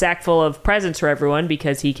have a sack full of presents for everyone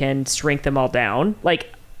because he can shrink them all down.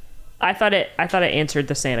 I thought it answered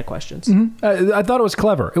the Santa questions. I thought it was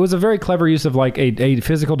clever. It was a very clever use of a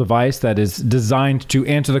physical device that is designed to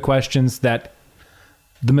answer the questions that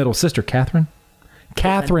the middle sister, Catherine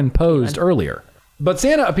posed earlier. But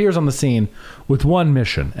Santa appears on the scene with one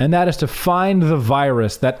mission, and that is to find the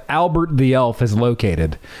virus that Albert the Elf has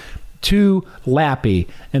located to Lappy,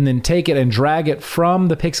 and then take it and drag it from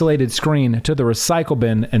the pixelated screen to the recycle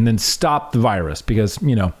bin and then stop the virus because,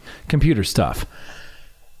 computer stuff.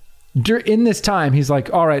 In this time, he's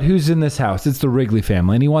like, all right, who's in this house? It's the Wrigley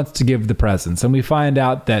family, and he wants to give the presents. And we find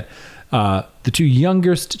out that the two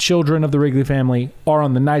youngest children of the Wrigley family are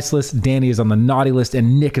on the nice list. Danny is on the naughty list,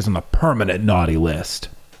 and Nick is on the permanent naughty list.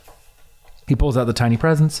 He pulls out the tiny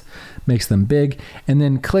presents, makes them big, and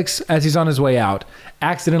then clicks as he's on his way out,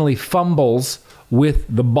 accidentally fumbles with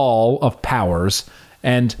the ball of powers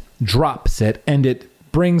and drops it, and it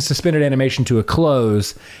brings suspended animation to a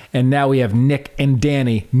close, and now we have Nick and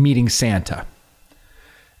Danny meeting Santa.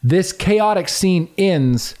 This chaotic scene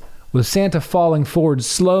ends with Santa falling forward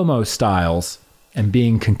slow-mo styles and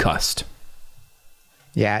being concussed.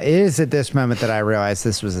 Yeah, it is at this moment that I realized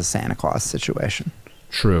this was a Santa Claus situation.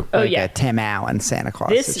 True. Oh, Like yeah. a Tim Allen Santa Claus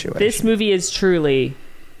situation. This movie is truly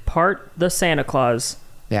part the Santa Claus,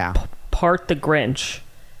 Yeah. part the Grinch,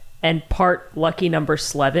 and part Lucky Number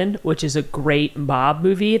 11, which is a great mob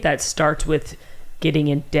movie that starts with getting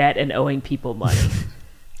in debt and owing people money.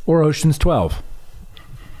 Or Ocean's 12.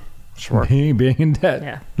 Sure. Being in debt.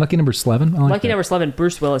 Yeah. Lucky number 11. Lucky Number 11,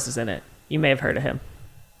 Bruce Willis is in it. You may have heard of him.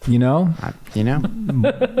 You know, You know?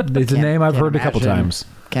 it's a name I've can't heard a couple imagine. times.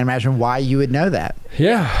 Can't imagine why you would know that.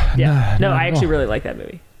 Yeah. Yeah. No, not I at actually all. really like that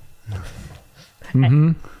movie.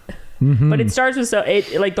 But it starts with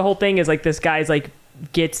like the whole thing is like this guy's like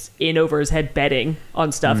gets in over his head betting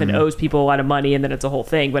on stuff and owes people a lot of money, and then it's a whole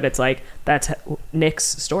thing. But it's like that's Nick's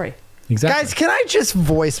story. Exactly. Guys, can I just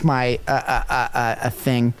voice my a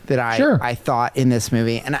thing that I thought in this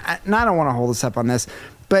movie? And I don't want to hold us up on this,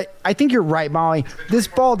 but I think you're right, Molly. This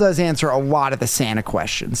ball does answer a lot of the Santa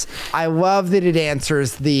questions. I love that it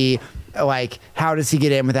answers the, like, how does he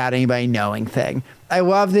get in without anybody knowing thing. I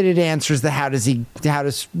love that it answers the how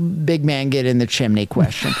does big man get in the chimney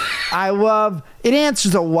question. It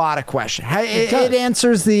answers a lot of questions. It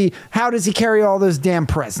answers the how does he carry all those damn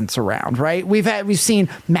presents around, right? We've seen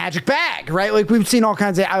magic bag, right? Like we've seen all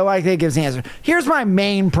kinds of, I like that it gives the answer. Here's my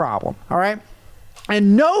main problem, all right?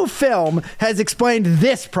 And no film has explained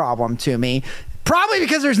this problem to me, probably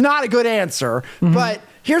because there's not a good answer, but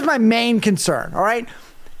here's my main concern, all right?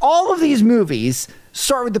 All of these movies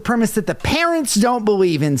start with the premise that the parents don't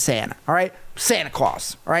believe in Santa, all right? Santa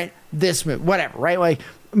Claus, all right? This movie, whatever, right? Like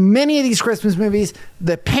many of these Christmas movies,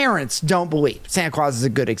 the parents don't believe. Santa Claus is a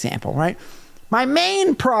good example, right? My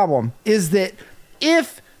main problem is that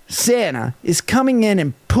if Santa is coming in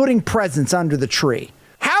and putting presents under the tree,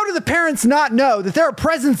 how do the parents not know that there are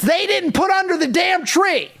presents they didn't put under the damn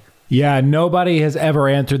tree? Yeah, nobody has ever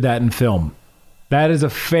answered that in film. That is a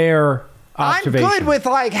fair observation. I'm good with,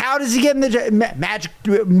 like, how does he get in the magic,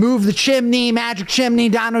 move the chimney, magic chimney,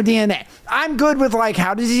 Dino DNA. I'm good with, like,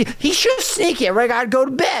 how does he's just sneaky, right? I'd go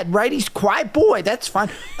to bed, right? He's a quiet boy. That's fine.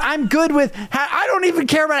 I'm good with, I don't even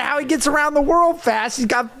care about how he gets around the world fast. He's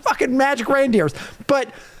got fucking magic reindeers. But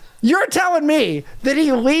you're telling me that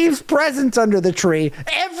he leaves presents under the tree.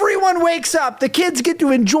 Everyone wakes up. The kids get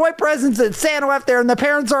to enjoy presents that Santa left there, and the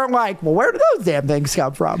parents aren't like, well, where do those damn things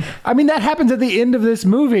come from? I mean, that happens at the end of this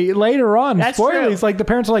movie. Later on, That's spoilers, true. like the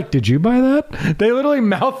parents are like, did you buy that? They literally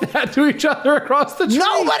mouth that to each other across the tree.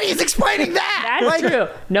 Nobody's explaining that. That's true.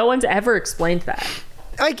 No one's ever explained that.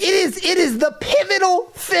 Like it is the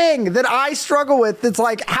pivotal thing that I struggle with. That's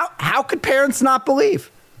like, how could parents not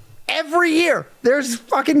believe? Every year, there's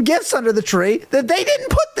fucking gifts under the tree that they didn't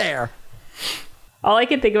put there. All I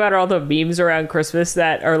can think about are all the memes around Christmas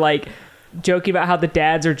that are like joking about how the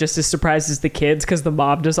dads are just as surprised as the kids because the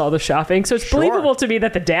mom does all the shopping. So it's believable to me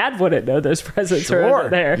that the dad wouldn't know those presents are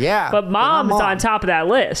there. Yeah. But mom's Mom. on top of that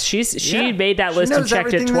list. She made that She list and knows checked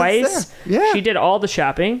it everything that's twice. there. Yeah. She did all the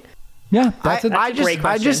shopping. Yeah, that's it. a great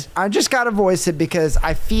question. I just got to voice it because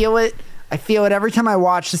I feel it. I feel it every time I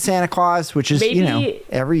watch the Santa Claus, which is,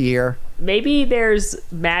 every year. Maybe there's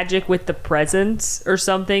magic with the presents or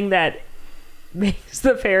something that makes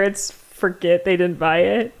the parents forget they didn't buy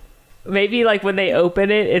it. Maybe like when they open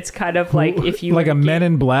it, it's kind of like if you like a Men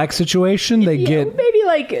in Black situation, they get maybe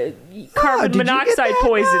like carbon did you get monoxide that?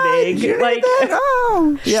 poisoning. Did you get Like that?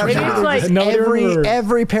 Oh, yeah. maybe it's like No,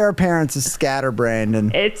 every pair of parents is scatterbrained,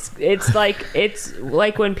 and it's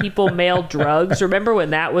like when people mail drugs. Remember when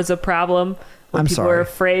that was a problem? When I'm people sorry. were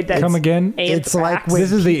afraid that Come again? it's like anthrax. when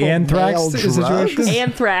This is the people anthrax mail situation? drugs.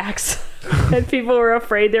 Anthrax. And people were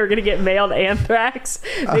afraid they were going to get mailed anthrax.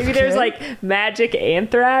 Maybe there's Okay. like magic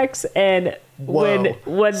anthrax, and when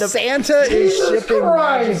the Santa is shipping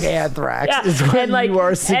magic anthrax is what and like you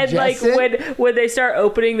are suggesting. and like when they start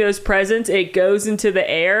opening those presents, it goes into the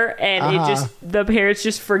air, and it just the parents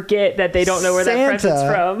just forget that they don't know where that present's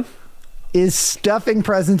Santa from. is stuffing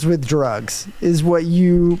presents with drugs is what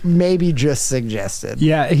you maybe just suggested.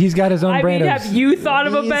 yeah, he's got his own I brand mean, of. have you thought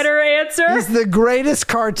of a He's- better answer? He's the greatest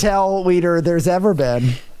cartel leader there's ever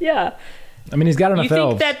been. Yeah. I mean, he's got enough You think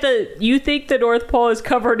elves. that you think the North Pole is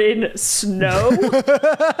covered in snow?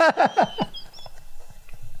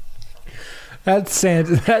 That's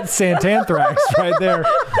Santanthrax right there.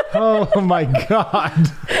 Oh my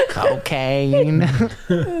god. Cocaine.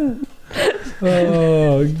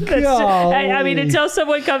 Oh god. I mean, until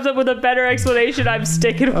someone comes up with a better explanation, I'm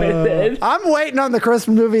sticking with it. I'm waiting on the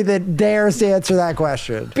Christmas movie that dares to answer that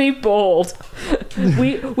question. Be bold.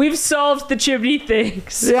 We've solved the chimney thing.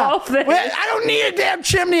 Solve this. I don't need a damn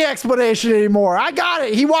chimney explanation anymore. I got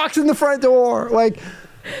it. He walks in the front door. Like,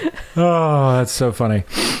 Oh, that's so funny.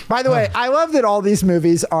 By the way, I love that all these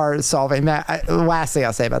movies are solving that. Last thing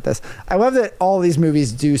I'll say about this, I love that all these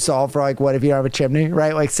movies do solve for like, what if you don't have a chimney,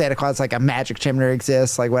 right? Like Santa Claus, like a magic chimney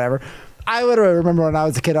exists, like whatever. I literally remember when I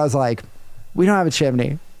was a kid, I was like, we don't have a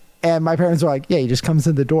chimney. And my parents were like, yeah, he just comes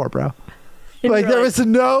in the door, bro. Like there was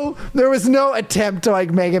no attempt to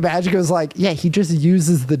like make it magic. It was like, yeah, he just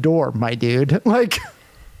uses the door, my dude. Like,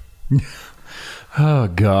 oh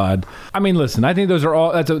God. I mean, listen, I think those are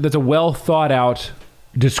all, that's a well thought out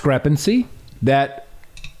discrepancy that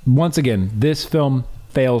once again, this film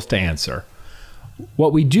fails to answer.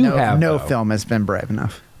 What we do have, no though, film has been brave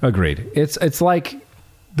enough. Agreed. It's like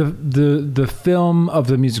the film of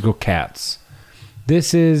the musical Cats.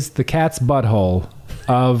 This is the cat's butthole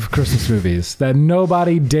of Christmas movies that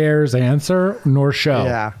nobody dares answer nor show.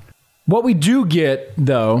 Yeah. What we do get,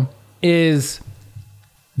 though, is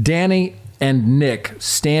Danny and Nick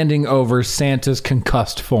standing over Santa's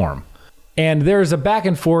concussed form. And there's a back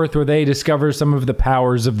and forth where they discover some of the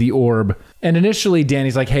powers of the orb. And initially,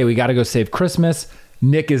 Danny's like, hey, we got to go save Christmas.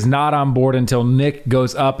 Nick is not on board until Nick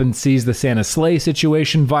goes up and sees the Santa sleigh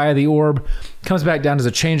situation via the orb. Comes back down as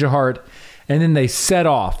a change of heart. And then they set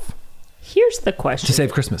off. Here's the question. To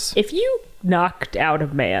save Christmas. If you knocked out a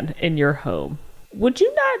man in your home, would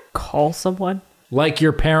you not call someone? Like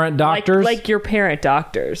your parent doctors? Like your parent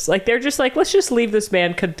doctors. Like they're just like, let's just leave this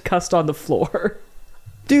man concussed on the floor.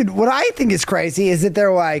 Dude, what I think is crazy is that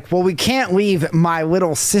they're like, well, we can't leave my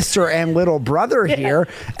little sister and little brother here.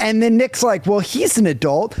 And then Nick's like, well, he's an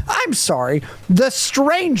adult. I'm sorry. The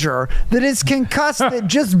stranger that is concussed that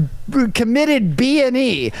just committed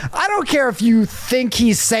B&E. I don't care if you think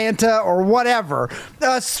he's Santa or whatever.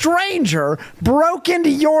 A stranger broke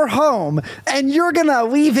into your home and you're going to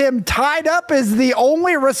leave him tied up as the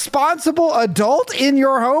only responsible adult in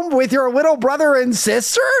your home with your little brother and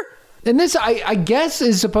sister? And this, I guess,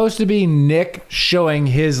 is supposed to be Nick showing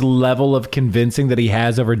his level of convincing that he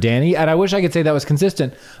has over Danny. And I wish I could say that was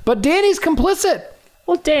consistent. But Danny's complicit.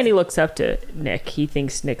 Well, Danny looks up to Nick. He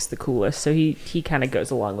thinks Nick's the coolest. So he kind of goes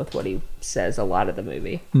along with what he says a lot of the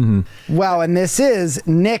movie. Mm-hmm. Well, and this is,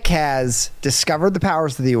 Nick has discovered the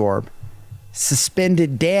powers of the orb,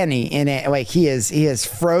 suspended Danny in it. Like he has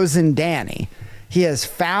frozen Danny. He has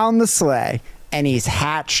found the sleigh and he's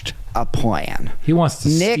hatched a plan. He wants to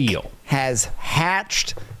Nick steal. Has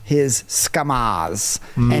hatched his scammaz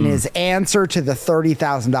and his answer to the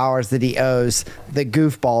 $30,000 that he owes the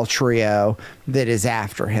goofball trio that is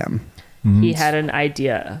after him. Mm-hmm. He had an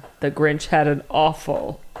idea. The Grinch had an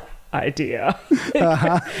awful idea.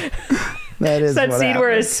 That is that what scene happened.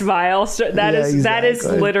 where his smile. That is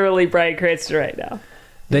literally Bryan Cranston right now.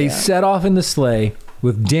 They set off in the sleigh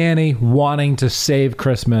with Danny wanting to save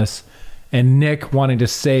Christmas and Nick wanting to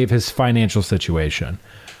save his financial situation.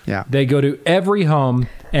 Yeah. They go to every home,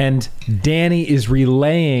 and Danny is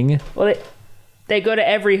relaying. Well, they go to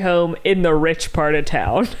every home in the rich part of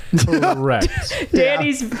town. Correct.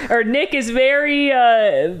 Nick is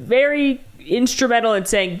very instrumental in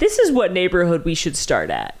saying, this is what neighborhood we should start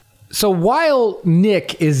at. So while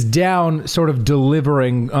Nick is down sort of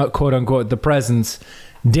delivering, quote unquote, the presents,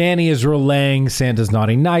 Danny is relaying Santa's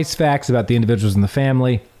naughty nice facts about the individuals in the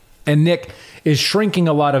family. And Nick is shrinking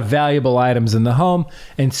a lot of valuable items in the home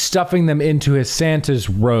and stuffing them into his Santa's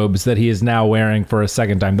robes that he is now wearing for a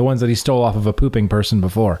second time, the ones that he stole off of a pooping person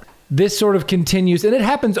before. This sort of continues, and it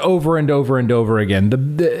happens over and over and over again.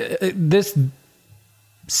 This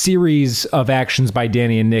series of actions by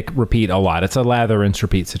Danny and Nick repeat a lot. It's a lather, rinse,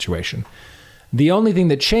 repeat situation. The only thing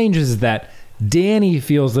that changes is that Danny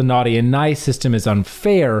feels the naughty and nice system is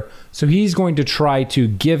unfair, so he's going to try to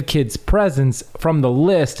give kids presents from the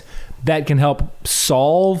list that can help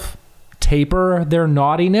taper their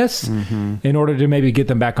naughtiness in order to maybe get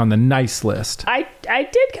them back on the nice list. I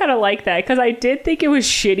did kind of like that because I did think it was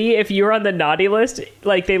shitty if you were on the naughty list.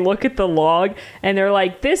 Like they look at the log and they're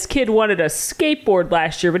like, this kid wanted a skateboard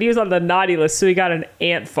last year, but he was on the naughty list, so he got an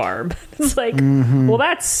ant farm. It's like, well,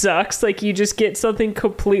 that sucks. Like you just get something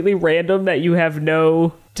completely random that you have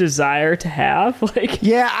no desire to have. Like,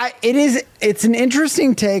 yeah, it's an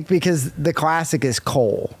interesting take because the classic is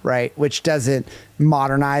coal, right, which doesn't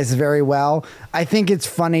modernize very well. I think it's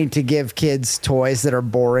funny to give kids toys that are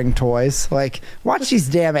boring toys, like watch these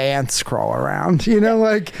damn ants crawl around,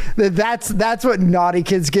 like that's what naughty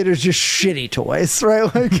kids get, is just shitty toys,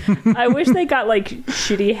 right? Like I wish they got like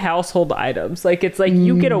shitty household items, like it's like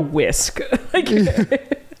you get a whisk. Like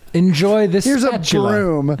enjoy this. Here's spatula. a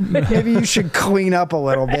broom. Maybe you should clean up a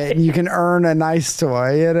little bit and you can earn a nice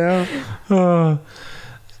toy,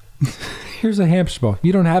 Here's a hamster ball.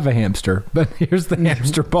 You don't have a hamster, but here's the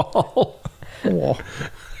hamster ball. Oh.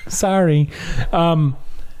 Sorry.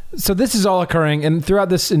 So this is all occurring, and throughout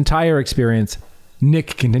this entire experience,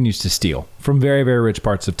 Nick continues to steal from very, very rich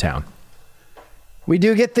parts of town. We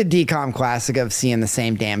do get the DCOM classic of seeing the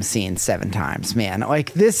same damn scene 7 times, man.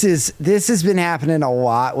 Like this has been happening a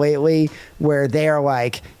lot lately, where they are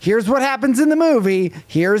like, here's what happens in the movie,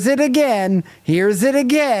 here's it again, here's it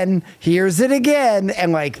again, here's it again,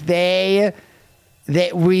 and like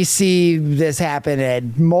we see this happen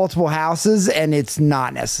at multiple houses, and it's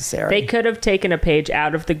not necessary. They could have taken a page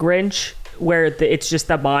out of The Grinch, where it's just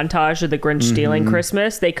the montage of the Grinch stealing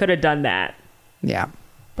Christmas. They could have done that. Yeah.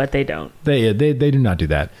 But they don't. They do not do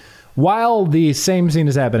that. While the same scene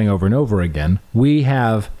is happening over and over again, we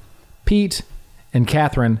have Pete and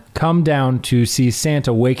Catherine come down to see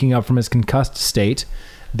Santa waking up from his concussed state.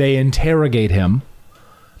 They interrogate him.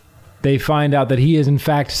 They find out that he is in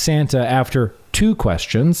fact Santa after 2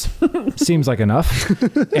 questions. Seems like enough.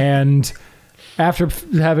 And after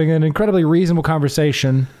having an incredibly reasonable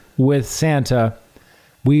conversation with Santa,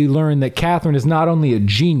 we learn that Catherine is not only a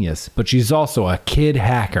genius, but she's also a kid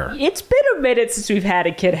hacker. It's been a minute since we've had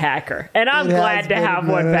a kid hacker, and I'm glad to have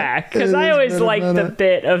one back, because I always liked the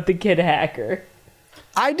bit of the kid hacker.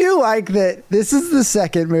 I do like that this is the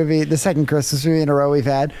second Christmas movie in a row we've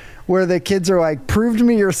had where the kids are like, prove to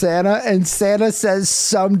me you're Santa, and Santa says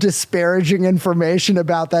some disparaging information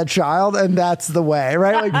about that child, and that's the way,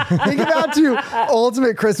 right? Like, think about your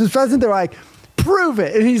ultimate Christmas present. They're like, prove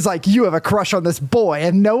it. And he's like, you have a crush on this boy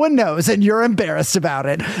and no one knows and you're embarrassed about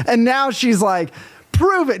it. And now she's like,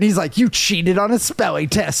 prove it. And he's like, you cheated on a spelling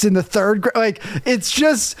test in the 3rd grade. Like, it's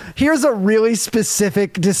just, here's a really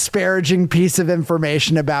specific disparaging piece of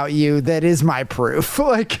information about you that is my proof.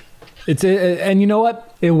 Like, and you know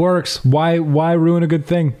what? It works. Why ruin a good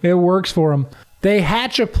thing? It works for them. They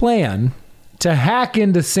hatch a plan to hack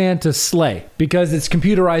into Santa's sleigh because it's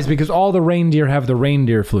computerized, because all the reindeer have the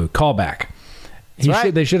reindeer flu. Callback.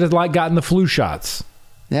 They should have gotten the flu shots.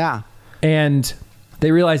 Yeah. And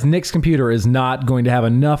they realize Nick's computer is not going to have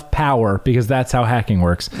enough power, because that's how hacking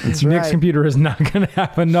works. Nick's computer is not going to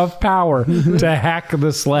have enough power to hack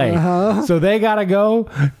the sleigh. So they got to go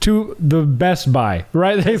to the Best Buy,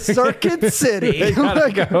 right? Circuit City. They got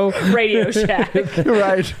to go. Radio Shack.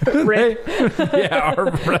 Right. Yeah, or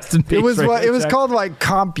rest in peace. It was called like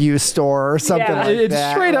CompuStore or something like it's that.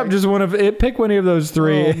 It's straight up just pick one of those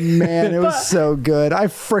 3. Oh, man, it was so good. I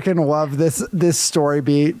freaking love this story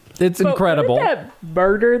beat. It's incredible. Wouldn't that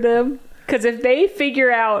murder them? Because if they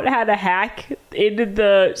figure out how to hack into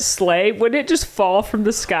the sleigh, wouldn't it just fall from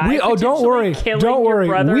the sky? Don't worry. Don't worry.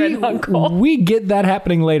 Your brother and uncle? We get that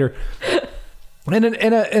happening later. And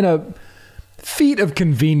in a feat of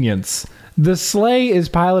convenience, the sleigh is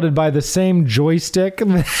piloted by the same joystick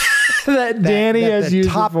that Danny has used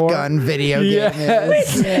Top before. Gun video game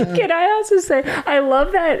is. Can I also say, I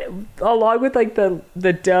love that along with like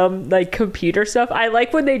the dumb like computer stuff, I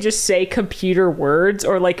like when they just say computer words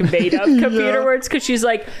or like made up computer words, because she's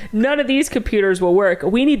like, none of these computers will work.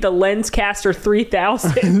 We need the Lenscaster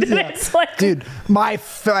 3000. And it's like, dude, my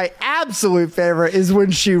absolute favorite is when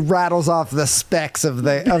she rattles off the specs of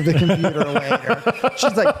the computer later.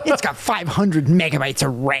 She's like, it's got 500 megabytes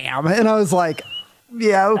of RAM, and I was like,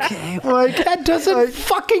 yeah, okay. Like, that doesn't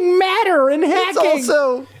fucking matter in hacking. It's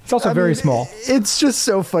also very small. It's just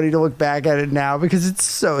so funny to look back at it now because it's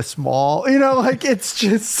so small. You know, like, it's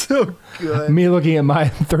just so good. Me looking at my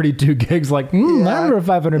 32 gigs like, I remember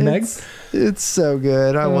 500 megs. It's so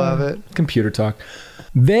good. I love it. Computer talk.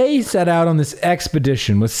 They set out on this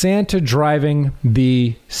expedition with Santa driving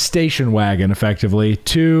the station wagon, effectively,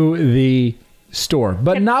 to the store,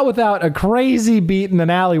 but not without a crazy beat in an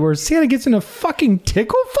alley where Santa gets in a fucking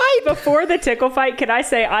tickle fight. Before the tickle fight, can I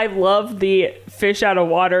say I love the fish out of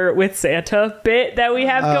water with Santa bit that we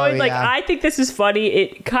have going? Like, I think this is funny.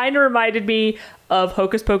 It kind of reminded me of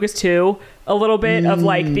Hocus Pocus 2 a little bit, of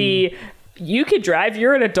like you can drive,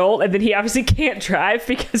 you're an adult, and then he obviously can't drive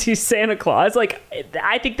because he's Santa Claus. Like,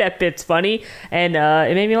 I think that bit's funny, and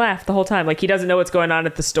it made me laugh the whole time. Like, he doesn't know what's going on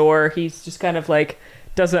at the store. He's just kind of like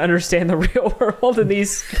doesn't understand the real world, and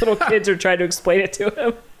these little kids are trying to explain it to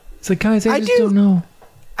him. It's like, guys, I just don't know.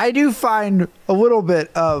 I do find a little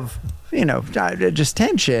bit of, just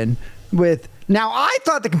tension with, now I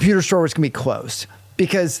thought the computer store was going to be closed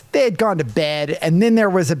because they had gone to bed, and then there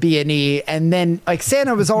was a B&E, and then like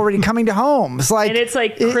Santa was already coming to homes. Like, and it's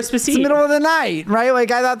like Christmas Eve. It's the middle of the night, right?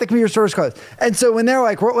 Like, I thought the computer store was closed. And so when they're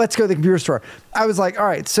like, well, let's go to the computer store, I was like, all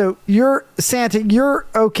right, so you're Santa, you're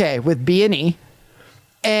okay with B&E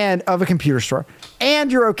and of a computer store,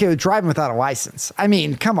 and you're okay with driving without a license. I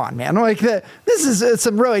mean, come on, man. Like, this is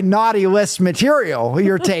some really naughty list material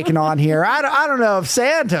you're taking on here. I don't know if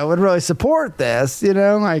Santa would really support this,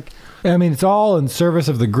 like. I mean, it's all in service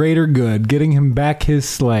of the greater good, getting him back his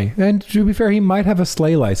sleigh. And to be fair, he might have a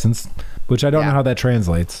sleigh license, which I don't know how that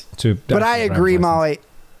translates to. But I agree, Molly.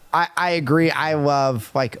 I agree. I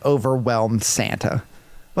love like overwhelmed Santa.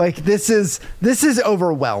 Like this is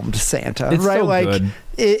overwhelmed Santa, It's right? so like, good.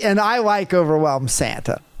 And I like overwhelmed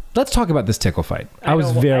Santa. Let's talk about this tickle fight. I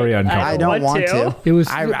was very uncomfortable. I don't want to. It was.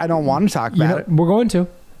 I don't want to talk about it. We're going to.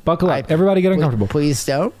 Buckle up. Everybody get uncomfortable. Please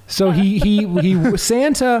don't. So he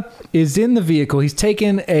Santa is in the vehicle. He's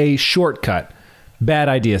taken a shortcut. Bad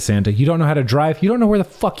idea, Santa. You don't know how to drive. You don't know where the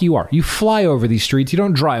fuck you are. You fly over these streets. You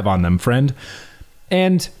don't drive on them, friend.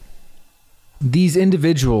 And these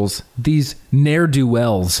individuals, these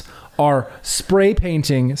ne'er-do-wells, are spray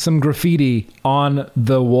painting some graffiti on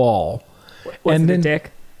the wall. Was it a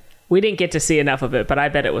dick? We didn't get to see enough of it, but I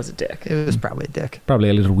bet it was a dick. It was probably a dick. Probably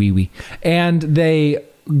a little wee-wee. And they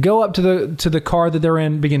go up to the car that they're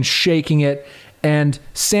in, begin shaking it, and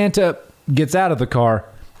Santa gets out of the car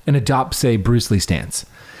and adopts a Bruce Lee stance.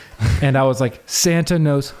 And I was like, Santa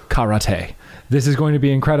knows karate. This is going to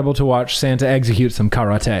be incredible to watch Santa execute some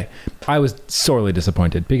karate. I was sorely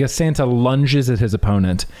disappointed because Santa lunges at his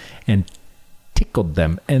opponent and tickled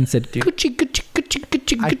them and said, "Coochie, coochie, coochie,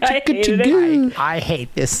 coochie, coochie, coochie, goo." I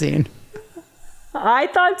hate this scene. I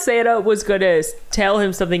thought Santa was going to tell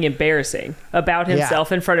him something embarrassing about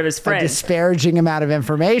himself in front of his A friends. disparaging amount of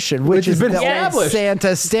information, which has is been the established.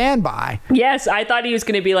 Santa standby. Yes, I thought he was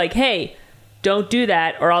going to be like, hey, don't do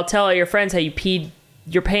that, or I'll tell all your friends how you peed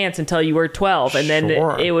your pants until you were 12. And then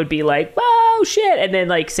Sure. it would be like, oh, shit. And then,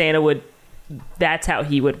 like, Santa would... That's how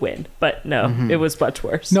he would win. But no, it was much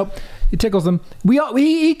worse. Nope. He tickles them.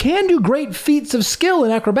 He can do great feats of skill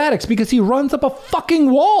in acrobatics because he runs up a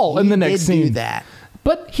fucking wall in the next scene. He did do that.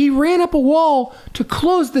 But he ran up a wall to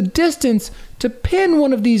close the distance to pin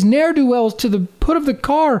one of these ne'er-do-wells to the hood of the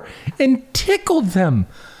car and tickled them.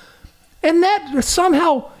 And that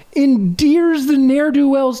somehow endears the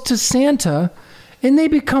ne'er-do-wells to Santa, and they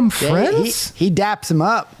become friends. He daps him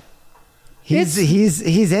up. He's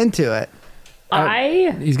into it.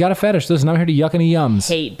 He's got a fetish. Listen, I'm here to yuck any yums.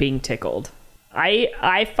 Hate being tickled.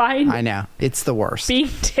 I find I know. It's the worst. being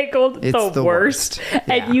tickled the worst. Yeah.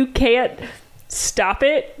 And you can't stop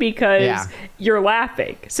it because you're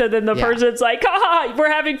laughing. So then the person's like, haha, we're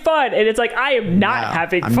having fun. And it's like, I am not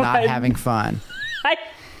having fun. I'm not having fun.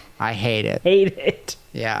 I hate it. Hate it.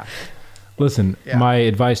 Yeah. Listen, my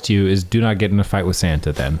advice to you is do not get in a fight with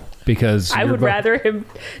Santa then. Because I would rather him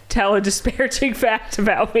tell a disparaging fact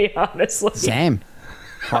about me, honestly. Same.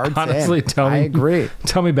 Hard honestly, same. I agree.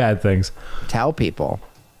 Tell me bad things. Tell people.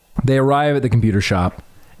 They arrive at the computer shop.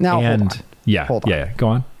 Now, and hold on. Yeah, Hold on. yeah. Go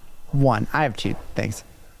on. One. I have two things.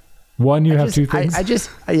 You have two things. I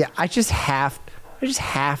just have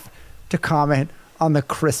to comment on the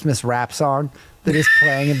Christmas rap song that is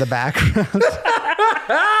playing in the background.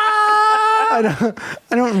 I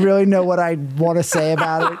don't really know what I want to say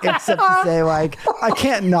about it except to say, like, I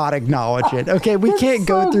can't not acknowledge it. Okay, we can't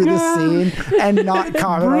go through this scene and not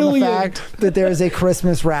comment on the fact that there is a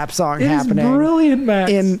Christmas rap song happening. It's brilliant,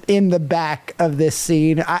 Max. In the back of this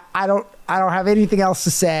scene. I don't have anything else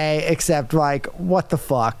to say except, like, what the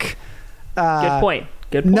fuck. Good point.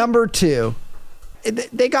 Number two,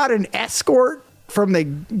 they got an escort from the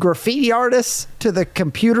graffiti artists to the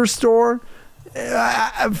computer store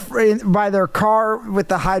by their car with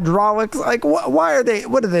the hydraulics. Like, why are they?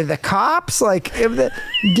 What are they? The cops? Like,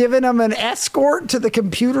 giving them an escort to the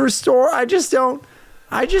computer store? Why?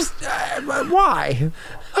 I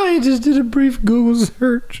just did a brief Google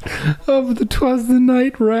search of the Twas the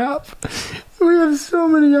Night rap. We have so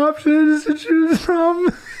many options to choose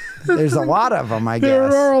from. There's a lot of them, I guess. There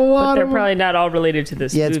are a lot But they're of them. probably not all related to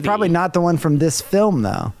this movie. It's probably not the one from this film,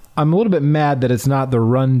 though. I'm a little bit mad that it's not the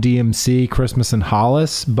Run DMC Christmas in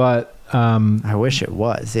Hollis, but I wish it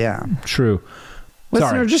was. Yeah. true. Listener,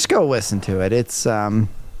 Sorry. just go listen to it. It's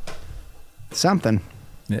something.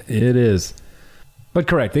 It is. But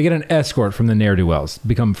correct. They get an escort from the ne'er-do-wells,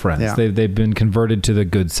 become friends. Yeah. They've been converted to the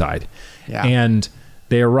good side. Yeah. And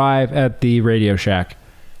they arrive at the Radio Shack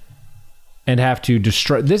and have to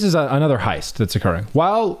destroy. This is another heist that's occurring.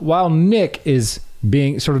 While Nick is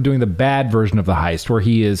sort of doing the bad version of the heist, where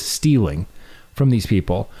he is stealing from these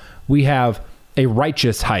people, we have a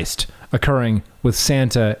righteous heist occurring with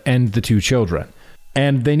Santa and the two children.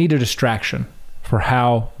 And they need a distraction for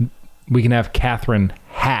how we can have Catherine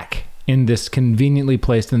hack in this conveniently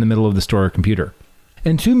placed in the middle of the store computer.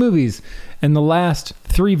 And 2 movies in the last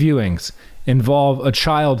 3 viewings involve a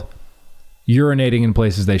child urinating in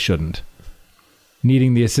places they shouldn't,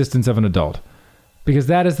 needing the assistance of an adult. because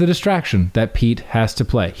that is the distraction that Pete has to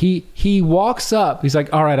play. He walks up. He's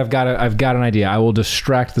like, all right, I've got an idea. I will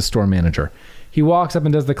distract the store manager. He walks up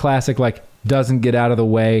and does the classic, like, doesn't get out of the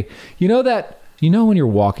way. You know when you're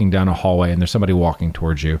walking down a hallway and there's somebody walking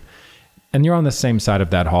towards you and you're on the same side of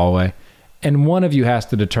that hallway and one of you has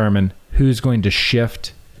to determine who's going to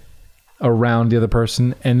shift around the other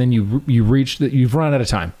person, and then you've run out of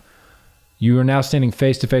time. You are now standing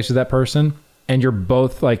face to face with that person and you're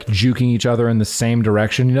both like juking each other in the same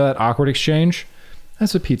direction. You know that awkward exchange?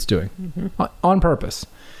 That's what Pete's doing on purpose.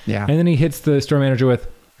 Yeah. And then he hits the store manager with,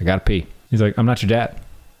 I gotta pee. He's like, I'm not your dad.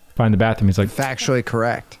 Find the bathroom. He's like, Factually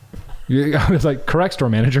correct. I was like, correct, store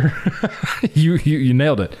manager. you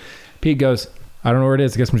nailed it. Pete goes, I don't know where it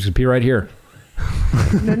is. I guess I'm just gonna pee right here.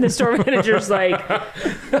 And then the store manager's like,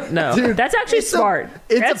 no. Dude, that's actually smart.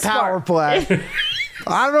 It's a power play.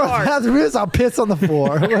 I don't know what the bathroom is. I'll piss on the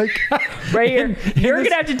floor. Like, right here. You're going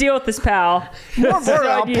to have to deal with this, pal. more important,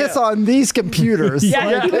 I'll piss on these computers.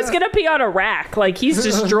 Yeah, he was going to pee on a rack. Like, he's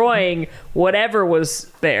destroying whatever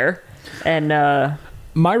was there. And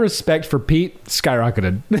my respect for Pete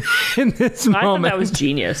skyrocketed in this moment. I thought that was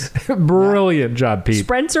genius. Brilliant job, Pete.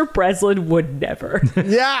 Spencer Breslin would never.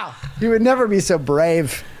 Yeah, he would never be so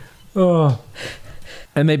brave. Oh.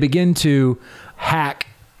 And they begin to hack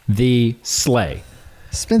the sleigh.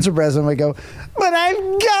 Spencer Breslin would go, but I've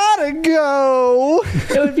gotta go.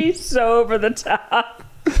 It would be so over the top.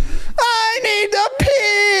 I need to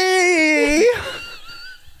pee.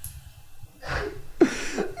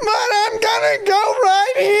 But I'm gonna go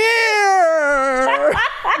right here.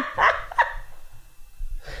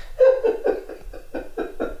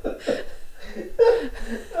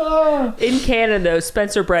 In canon, though,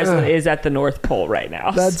 Spencer Breslin is at the North Pole right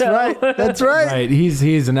now. That's right. That's right. Right.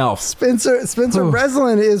 He's an elf. Spencer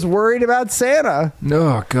Breslin is worried about Santa.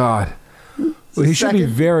 Oh, God. Well, he should be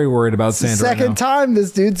very worried about Santa. Second time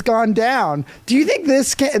this dude's gone down. Do you think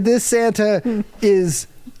this Santa is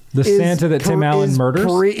Santa that Tim Allen murders?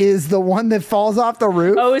 Is the one that falls off the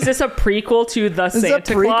roof? Oh, is this a prequel to the Santa Claus? Is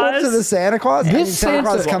a prequel to the Santa Claus? Santa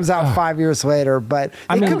Claus comes out 5 years later, but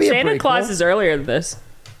it could be a Santa prequel. Claus is earlier than this.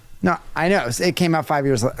 No, I know. It came out 5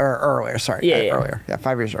 years earlier. Sorry. Yeah. Earlier. Yeah,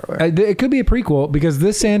 5 years earlier. It could be a prequel because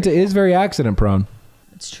this Santa is very accident prone.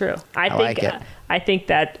 It's true. I think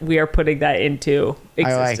that we are putting that into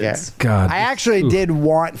existence. I like it. God. I actually did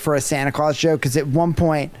want for a Santa Claus joke because at one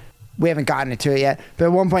point, we haven't gotten into it yet, but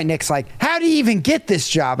at one point Nick's like, how do you even get this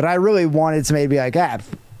job? And I really wanted somebody to be like,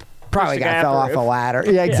 probably guy fell off a ladder.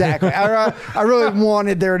 Yeah, exactly. I really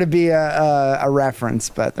wanted there to be a reference,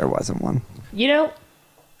 but there wasn't one. You know,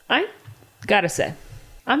 I gotta say,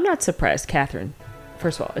 I'm not surprised Catherine.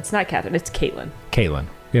 First of all, it's not Catherine, it's Caitlin. Caitlin.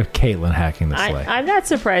 We have Caitlin hacking the sleigh. I'm not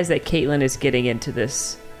surprised that Caitlin is getting into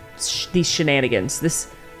these shenanigans,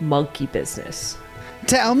 this monkey business.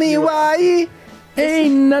 Tell me why.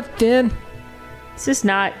 Ain't nothing. This is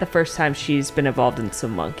not the first time she's been involved in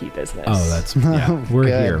some monkey business. Oh, that's we're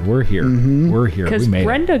Good. here. We're here. Mm-hmm. We're here. Because we made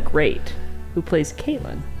Brenda Great, who plays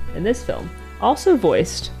Caitlin in this film, also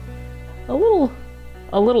voiced a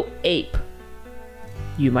little ape.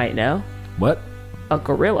 You might know. What? A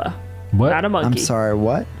gorilla. What? Not a monkey. I'm sorry,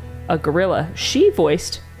 what? A gorilla. She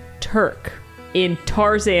voiced Turk in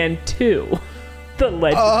Tarzan 2. The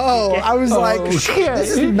legend. Oh, I was like, shit.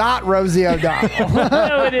 This is not Rosie O'Donnell.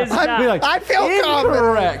 No, it is not. I feel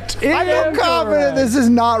Incorrect. confident. I feel confident this is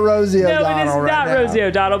not Rosie O'Donnell. No, it is not Rosie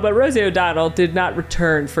O'Donnell, but Rosie O'Donnell did not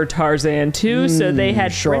return for Tarzan 2, so they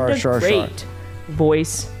had Brenda Great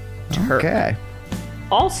voice Turk. Okay.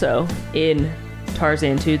 Also, in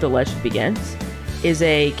Tarzan 2, The Legend Begins, is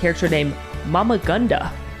a character named Mama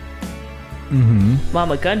Gunda. Mm-hmm.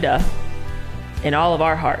 Mama Gunda, in all of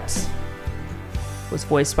our hearts, was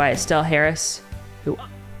voiced by Estelle Harris, who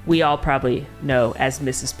we all probably know as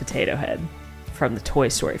Mrs. Potato Head from the Toy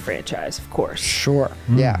Story franchise, of course. Sure.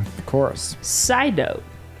 Yeah, of course. Side note,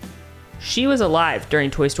 she was alive during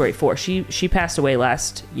Toy Story 4. She passed away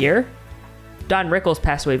last year. Don Rickles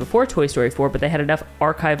passed away before Toy Story 4, but they had enough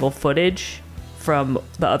archival footage from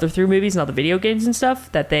the other 3 movies and all the video games and stuff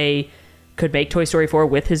that they could make Toy Story 4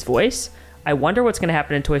 with his voice. I wonder what's going to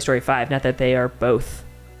happen in Toy Story 5 now that they are both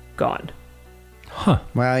gone. Huh.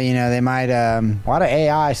 Well, they might, a lot of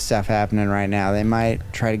AI stuff happening right now. They might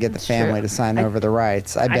try to get the family to sign over the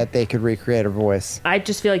rights. I bet they could recreate her voice. I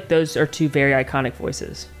just feel like those are 2 very iconic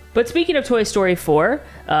voices. But speaking of Toy Story 4,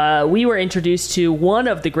 we were introduced to one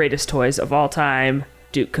of the greatest toys of all time,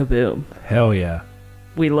 Duke Kaboom. Hell yeah.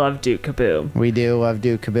 We love Duke Kaboom. We do love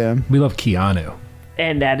Duke Kaboom. We love Keanu.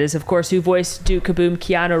 And that is, of course, who voiced Duke Kaboom,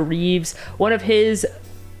 Keanu Reeves. One of his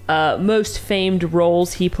most famed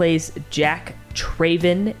roles, he plays Jack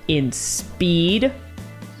Traven in Speed,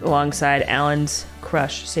 alongside Alan's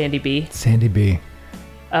crush, Sandy B. Sandy B.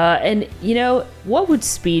 And, you know, what would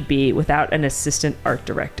Speed be without an assistant art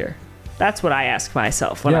director? That's what I ask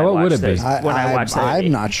myself when I what watch would it be? those. When I watch that movie.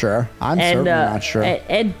 I'm not sure. I'm certainly not sure.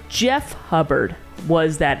 And Jeff Hubbard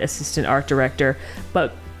was that assistant art director.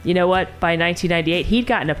 But you know what? By 1998, he'd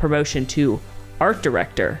gotten a promotion to art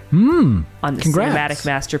director on the cinematic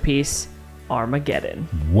masterpiece Armageddon.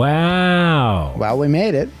 Wow. Well, we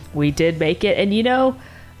made it. We did make it. And you know,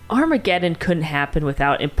 Armageddon couldn't happen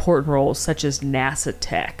without important roles such as NASA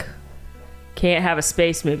tech. Can't have a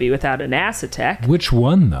space movie without a NASA tech. Which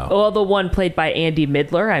one, though? Well, the one played by Andy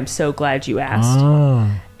Midler. I'm so glad you asked.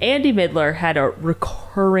 Oh. Andy Midler had a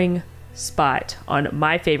recurring spot on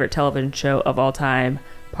my favorite television show of all time,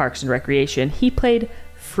 Parks and Recreation. He played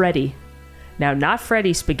Freddy. Now, not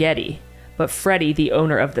Freddy Spaghetti, but Freddy, the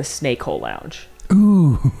owner of the Snake Hole Lounge.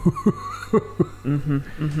 Ooh.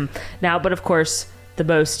 Now, but of course, the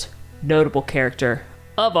most notable character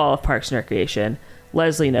of all of Parks and Recreation,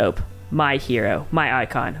 Leslie Knope, my hero, my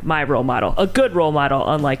icon, my role model, a good role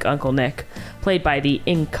model, unlike Uncle Nick, played by the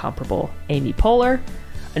incomparable Amy Poehler.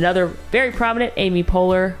 Another very prominent Amy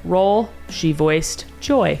Poehler role, she voiced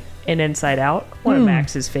Joy in Inside Out, one of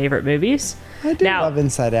Max's favorite movies. I do love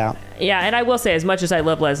Inside Out. Yeah, and I will say, as much as I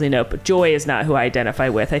love Leslie Knope, Joy is not who I identify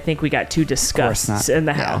with. I think we got two disgusts in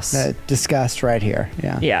the house. Disgust right here.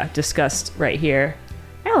 Yeah. Yeah, disgust right here.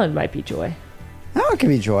 Alan might be Joy. Oh, it can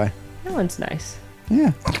be Joy. Alan's nice.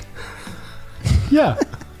 Yeah. Yeah.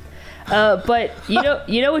 But you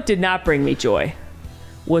know what did not bring me joy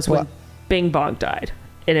was when Bing Bong died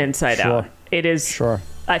in Inside Out. It is. Sure.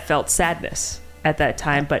 I felt sadness at that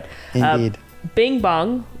time, but Indeed. Bing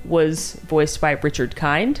Bong was voiced by Richard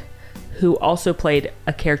Kind, who also played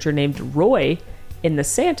a character named Roy in the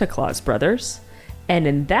Santa Claus Brothers, and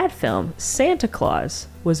in that film, Santa Claus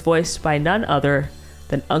was voiced by none other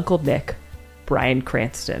than Uncle Nick, Bryan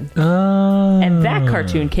Cranston. And that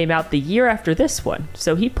cartoon came out the year after this one.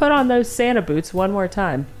 So he put on those Santa boots one more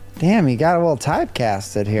time. Damn, he got a little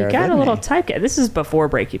typecasted here. He got a little typecast. This is before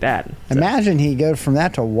Breaking Bad. So. Imagine he go from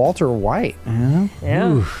that to Walter White. Yeah.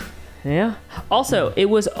 Oof. Yeah. Also, it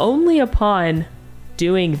was only upon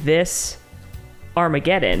doing this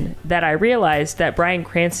Armageddon that I realized that Bryan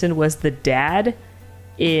Cranston was the dad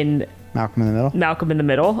in Malcolm in the Middle. Malcolm in the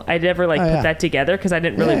Middle. I never put that together because I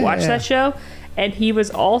didn't really watch that show. And he was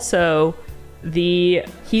also he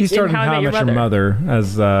started in How I Met Your Mother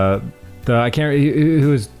as who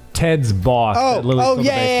was Ted's boss.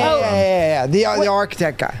 Yeah. The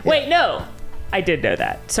architect guy. Yeah. Wait, no, I did know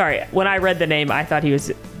that. Sorry, when I read the name, I thought it was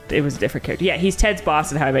a different character. Yeah, he's Ted's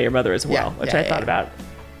boss in How I Met Your Mother as well, which I thought about.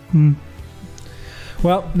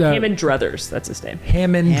 Well, Hammond Druthers, that's his name.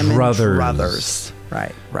 Hammond Druthers.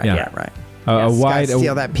 Right. Yeah. Right.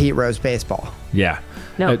 Steal that Pete Rose baseball. Yeah.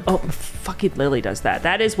 No, fucking Lily does that.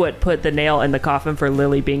 That is what put the nail in the coffin for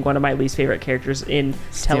Lily being one of my least favorite characters in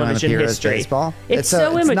television history. Baseball. It's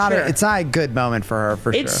so immature. It's not a good moment for her,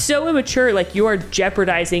 for sure. It's so immature. Like, you are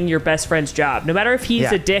jeopardizing your best friend's job. No matter if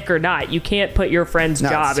he's a dick or not, you can't put your friend's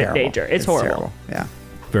job in danger. It's horrible. Terrible. Yeah.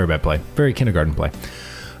 Very bad play. Very kindergarten play.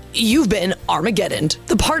 You've been Armageddon,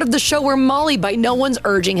 the part of the show where Molly, by no one's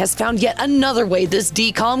urging, has found yet another way this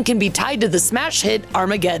DCOM can be tied to the smash hit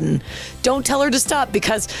Armageddon. Don't tell her to stop,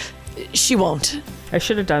 because she won't. I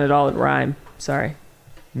should have done it all in rhyme. Sorry.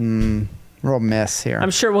 Real miss here.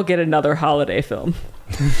 I'm sure we'll get another holiday film.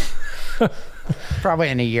 Probably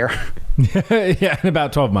in a year. Yeah, in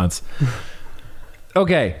about 12 months.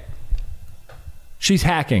 Okay. She's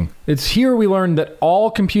hacking. It's here we learned that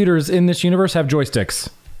all computers in this universe have joysticks.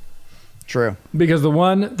 True. Because the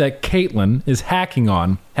one that Caitlin is hacking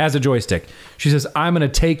on has a joystick. She says, I'm going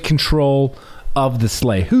to take control of the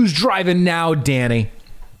sleigh. Who's driving now, Danny?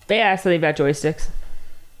 They asked something about joysticks.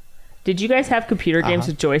 Did you guys have computer games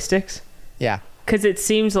with joysticks? Yeah. Because it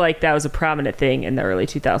seems like that was a prominent thing in the early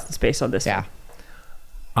 2000s based on this one.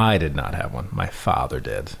 I did not have one. My father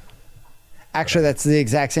did. Actually, that's the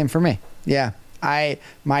exact same for me. Yeah.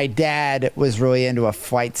 My dad was really into a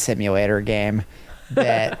flight simulator game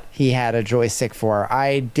that he had a joystick for.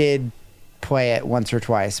 I did play it once or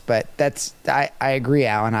twice, but I agree,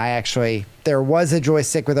 Alan. There was a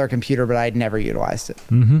joystick with our computer, but I'd never utilized it.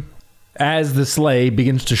 Mm-hmm. As the sleigh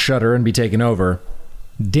begins to shudder and be taken over,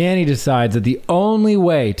 Danny decides that the only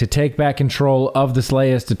way to take back control of the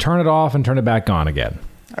sleigh is to turn it off and turn it back on again.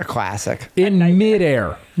 A classic. In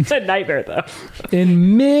midair. It's a nightmare, though.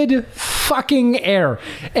 In mid-fucking air.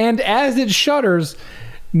 And as it shudders,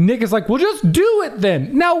 Nick is like, well, just do it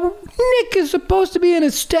then. Now, Nick is supposed to be an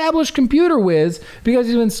established computer whiz because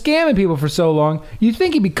he's been scamming people for so long. You'd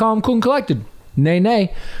think he'd be calm, cool, and collected. nay,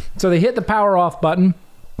 nay. So they hit the power off button,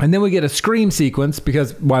 and then we get a scream sequence,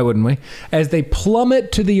 because why wouldn't we? As they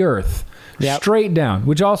plummet to the earth, straight down,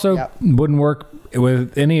 which also wouldn't work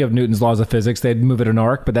with any of Newton's laws of physics. They'd move at an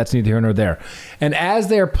arc, but that's neither here nor there. And as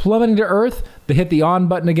they're plummeting to earth, they hit the on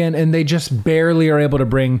button again, and they just barely are able to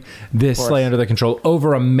bring this sleigh under their control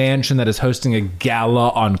over a mansion that is hosting a gala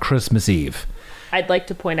on Christmas Eve. I'd like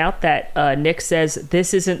to point out that Nick says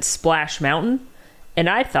this isn't Splash Mountain, and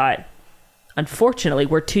I thought, unfortunately,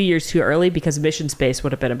 we're 2 years too early, because Mission Space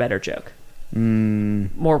would have been a better joke.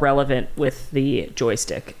 More relevant with the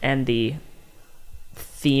joystick and the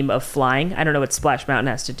theme of flying. I don't know what Splash Mountain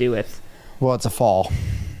has to do with. Well, it's a fall.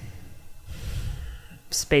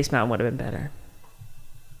 Space Mountain would have been better.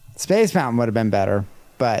 Space Mountain would have been better,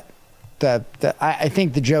 but I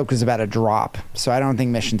think the joke was about a drop, so I don't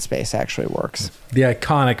think Mission Space actually works. The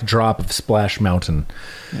iconic drop of Splash Mountain.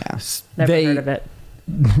 Yeah. Never heard of it.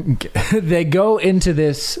 They go into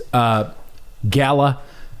this gala.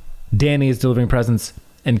 Danny is delivering presents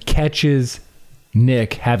and catches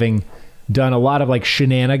Nick having done a lot of like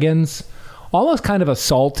shenanigans, almost kind of a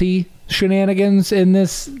salty shenanigans in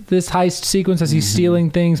this heist sequence as he's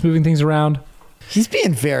stealing things, moving things around. He's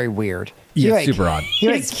being very weird. Super odd. He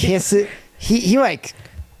like kisses. He like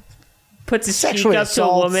puts his cheek sexually up to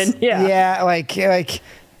a woman. Yeah, like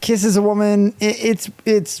kisses a woman. It's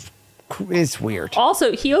weird.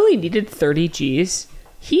 Also, he only needed 30 G's.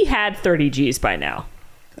 He had 30 G's by now.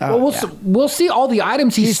 Well, we'll see all the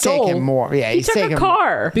items he stole. Taking more. Yeah, he took a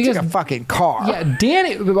car. He took a fucking car. Yeah,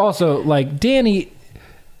 Danny also, like, Danny,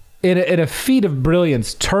 in a feat of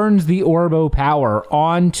brilliance, turns the Orbo power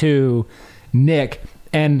onto Nick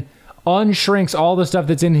and unshrinks all the stuff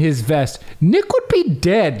that's in his vest. Nick would be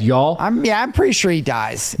dead, y'all. I'm pretty sure he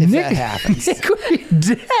dies if that happens. Nick would be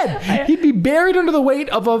dead. He'd be buried under the weight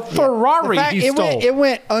of a Ferrari he stole. It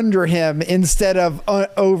went under him instead of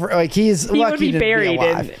over. Like he lucky would be to buried be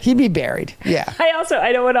alive. He'd be buried. Yeah.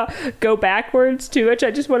 I don't want to go backwards too much. I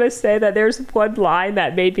just want to say that there's one line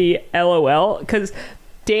that made me LOL, because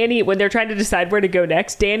Danny, when they're trying to decide where to go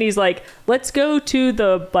next, Danny's like, let's go to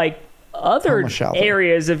the other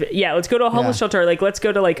areas of let's go to a homeless shelter, like let's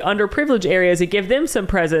go to like underprivileged areas and give them some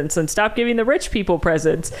presents and stop giving the rich people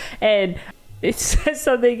presents. And it says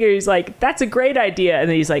something, he's like, that's a great idea, and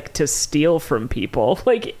then he's like, to steal from people.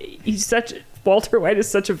 Like, Walter White is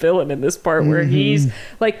such a villain in this part where he's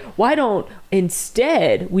like, why don't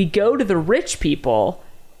instead we go to the rich people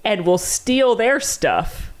and we'll steal their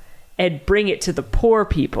stuff and bring it to the poor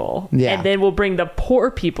people, and then we'll bring the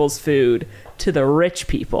poor people's food to the rich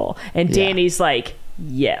people. And Danny's like,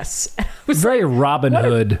 yes. Very like, Robin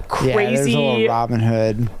Hood. There's a little Robin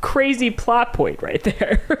Hood. Crazy plot point right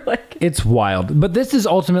there. Like, it's wild. But this is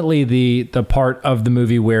ultimately the part of the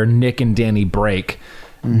movie where Nick and Danny break.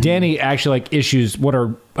 Danny actually like issues what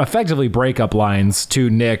are effectively breakup lines to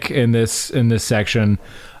Nick in this section.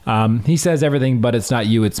 He says everything, but it's not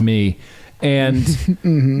you, it's me. And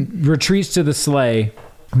retreats to the sleigh.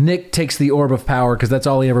 Nick takes the orb of power because that's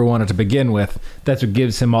all he ever wanted to begin with. That's what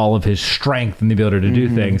gives him all of his strength and the ability to do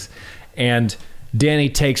things. And Danny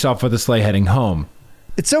takes off with the sleigh heading home.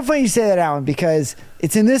 It's so funny you say that, Alan, because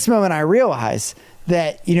it's in this moment I realize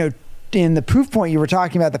that, in the proof point you were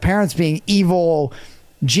talking about the parents being evil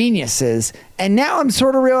geniuses, and now I'm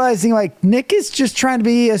sort of realizing like Nick is just trying to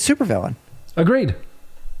be a supervillain. Agreed.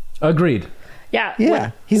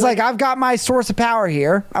 Yeah. He's like, I've got my source of power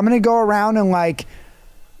here. I'm going to go around and like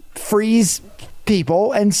freeze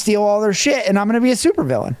people and steal all their shit, and I'm going to be a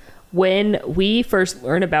supervillain. When we first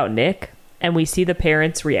learn about Nick and we see the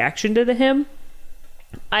parents' reaction to him,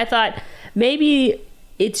 I thought maybe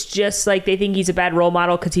it's just like they think he's a bad role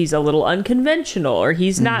model because he's a little unconventional, or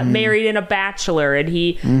he's not married and a bachelor, and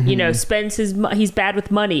he, spends he's bad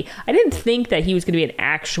with money. I didn't think that he was going to be an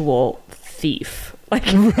actual thief. Right.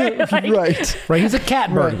 He's a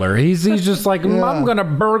cat burglar. He's just like, I'm gonna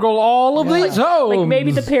burgle all of these homes. Like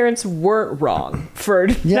maybe the parents weren't wrong for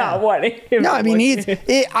not wanting him. No, I mean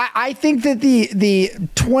I think that the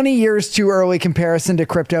 20 years too early comparison to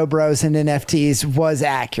crypto bros and NFTs was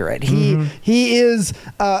accurate. He is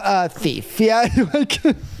a thief. Yeah,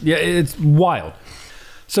 it's wild.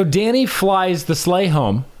 So Danny flies the sleigh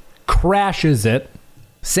home, crashes it.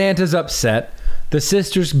 Santa's upset. The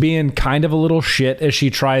sister's being kind of a little shit as she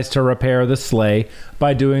tries to repair the sleigh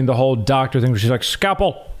by doing the whole doctor thing where she's like,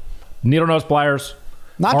 scalpel, needle nose pliers,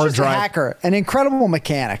 not hard just drive. A hacker, an incredible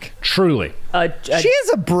mechanic. Truly. She has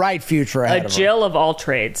a bright future ahead of her. A Jill of all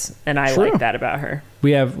trades, and I like that about her.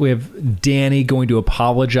 We have Danny going to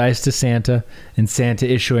apologize to Santa, and Santa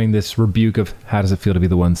issuing this rebuke of, how does it feel to be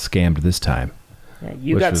the one scammed this time? Yeah,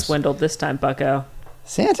 you got swindled this time, bucko.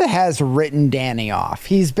 Santa has written Danny off.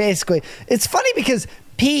 He's basically, it's funny because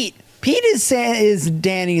Pete is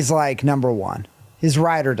Danny's like number one, his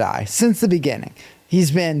ride or die since the beginning.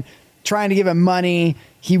 He's been trying to give him money.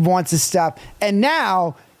 He wants his stuff. And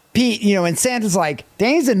now Pete, and Santa's like,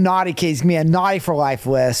 Danny's a naughty kid. He's going to be a naughty for life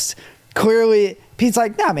list. Clearly, Pete's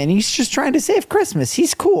like, nah, man, he's just trying to save Christmas.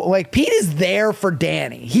 He's cool. Like, Pete is there for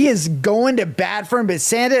Danny. He is going to bat for him, but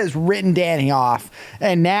Santa has written Danny off.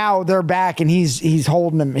 And now they're back, and he's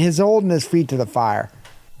holding his feet to the fire.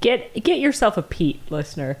 Get yourself a Pete,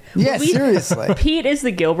 listener. Yeah, seriously. Pete is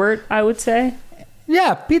the Gilbert, I would say.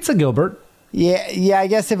 Yeah, Pete's a Gilbert. Yeah, I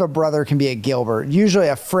guess if a brother can be a Gilbert, usually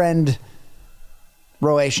a friend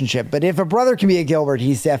relationship. But if a brother can be a Gilbert,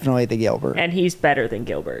 he's definitely the Gilbert. And he's better than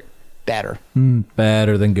Gilbert. Better.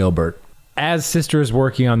 Better than Gilbert. As Sister is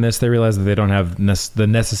working on this, they realize that they don't have the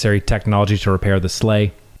necessary technology to repair the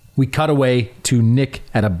sleigh. We cut away to Nick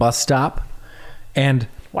at a bus stop. And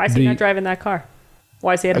why is he not driving that car?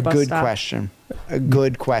 Why is he at a bus stop? A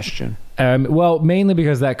good question. Well, mainly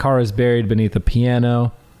because that car is buried beneath a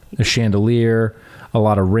piano, a chandelier, a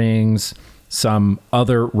lot of rings, some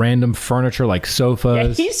other random furniture like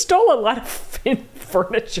sofas. Yeah, he stole a lot of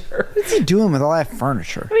furniture. What's he doing with all that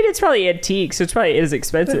furniture? I mean, it's probably antique, so it's probably is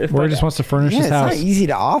expensive. Or he just wants to furnish his house. It's not easy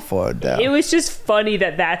to offload, though. It was just funny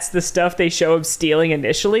that that's the stuff they show him stealing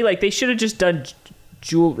initially. Like, they should have just done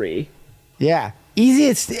jewelry. Yeah.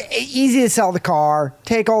 Easy to sell the car,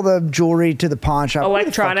 take all the jewelry to the pawn shop.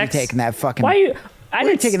 Electronics. Where the fuck are you taking that fucking... Why are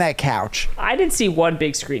you taking that couch? I didn't see one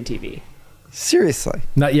big screen TV. Seriously.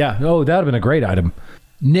 Yeah. Oh, that would have been a great item.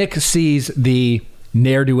 Nick sees the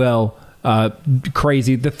ne'er-do-well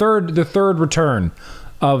crazy, the third return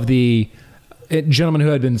of the gentleman who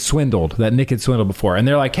had been swindled, that Nick had swindled before. And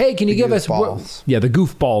they're like, hey, can you give us... the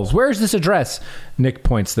goofballs. Where's this address? Nick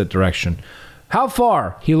points that direction. How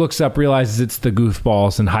far? He looks up, realizes it's the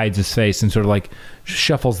goofballs, and hides his face and sort of like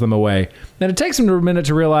shuffles them away. Then it takes him a minute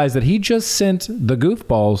to realize that he just sent the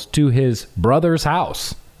goofballs to his brother's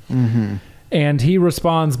house. Mm-hmm. And he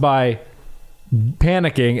responds by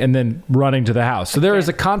panicking and then running to the house. So there is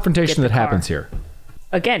a confrontation that happens here.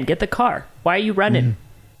 Again, get the car. Why are you running? Mm-hmm.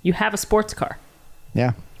 You have a sports car.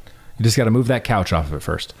 Yeah. You just got to move that couch off of it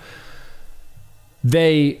first.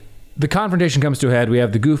 The confrontation comes to a head. We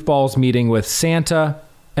have the goofballs meeting with Santa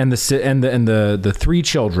and the three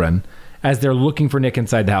children as they're looking for Nick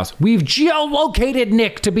inside the house. We've geolocated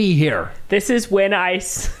Nick to be here. This is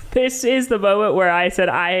the moment where I said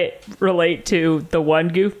I relate to the one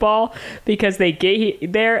goofball, because they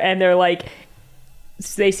get there and they're like,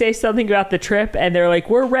 they say something about the trip and they're like,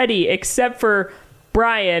 we're ready except for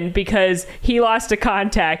Brian, because he lost a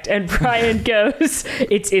contact, and Brian goes,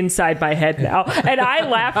 it's inside my head now. And I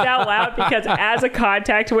laughed out loud because as a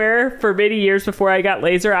contact wearer for many years before I got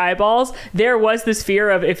laser eyeballs, there was this fear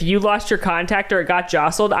of if you lost your contact or it got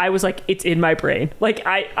jostled, I was like, it's in my brain. Like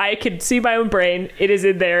I could see my own brain. It is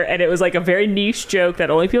in there. And it was like a very niche joke that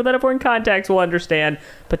only people that have worn contacts will understand.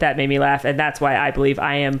 But that made me laugh. And that's why I believe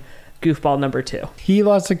I am goofball number 2. He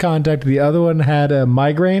lost a contact. The other one had a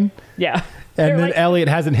migraine. Yeah. And then Elliot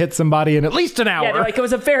hasn't hit somebody in at least an hour. Yeah, they're like, it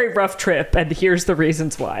was a very rough trip, and here's the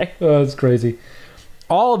reasons why. Oh, that's crazy.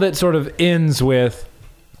 All of it sort of ends with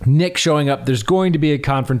Nick showing up. There's going to be a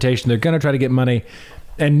confrontation. They're going to try to get money.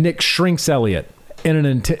 And Nick shrinks Elliot in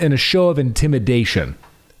a show of intimidation,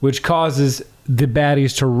 which causes the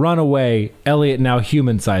baddies to run away. Elliot now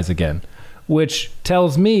human size again, which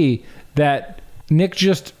tells me that Nick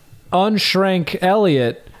just unshrank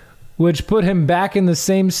Elliot, which put him back in the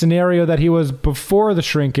same scenario that he was before the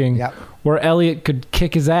shrinking, where Elliot could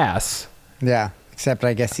kick his ass. Yeah, except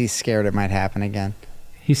I guess he's scared it might happen again.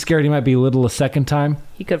 He's scared he might be little a second time.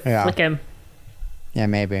 He could flick him. Yeah,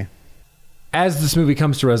 maybe. As this movie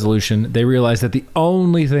comes to resolution, they realize that the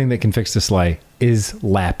only thing that can fix the sleigh is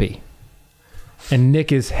Lappy. And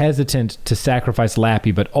Nick is hesitant to sacrifice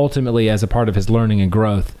Lappy, but ultimately, as a part of his learning and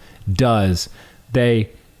growth, does. They,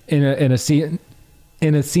 in a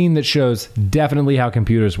scene that shows definitely how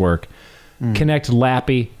computers work, connect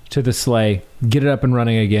Lappy to the sleigh, get it up and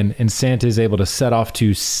running again, and Santa is able to set off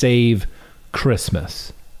to save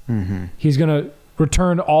Christmas. Mm-hmm. He's going to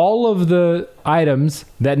return all of the items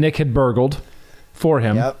that Nick had burgled for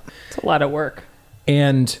him. Yep. It's a lot of work.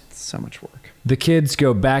 And so much work. The kids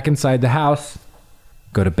go back inside the house,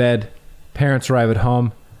 go to bed. Parents arrive at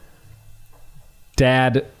home.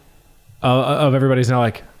 Dad of everybody's now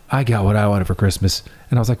like, I got what I wanted for Christmas.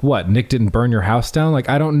 And I was like, what? Nick didn't burn your house down? Like,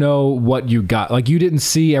 I don't know what you got. Like, you didn't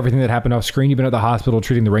see everything that happened off screen. You've been at the hospital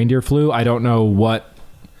treating the reindeer flu. I don't know what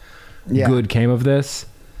good came of this.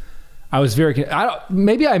 I was very...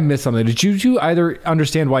 maybe I missed something. Did you either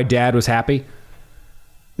understand why Dad was happy?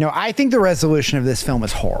 No, I think the resolution of this film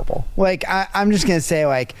is horrible. Like, I'm just gonna say,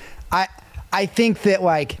 like, I think that,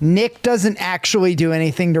 like, Nick doesn't actually do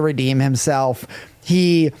anything to redeem himself.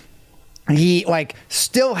 He like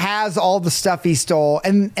still has all the stuff he stole,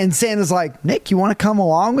 and Santa's like, Nick, you want to come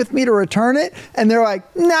along with me to return it? And they're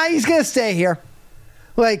like, nah, he's gonna stay here.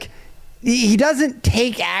 Like, he doesn't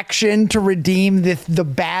take action to redeem the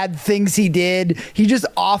bad things he did. He just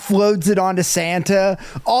offloads it onto Santa.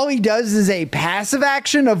 All he does is a passive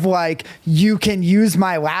action of, like, you can use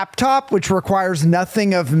my laptop, which requires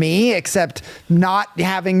nothing of me except not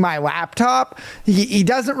having my laptop. He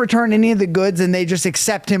doesn't return any of the goods, and they just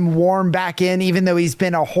accept him warm back in, even though he's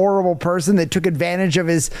been a horrible person that took advantage of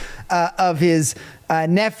his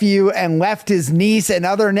nephew and left his niece and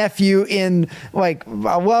other nephew in, like,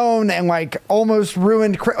 alone, and, like, almost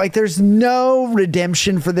ruined. Like, there's no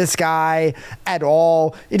redemption for this guy at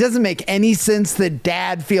all. It doesn't make any sense that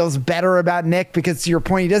Dad feels better about Nick, because, to your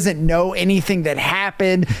point, he doesn't know anything that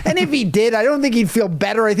happened. And if he did, I don't think he'd feel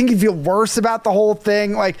better. I think he'd feel worse about the whole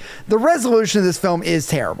thing. Like, the resolution of this film is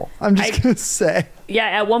terrible. I'm just gonna say. Yeah,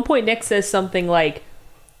 at one point Nick says something like,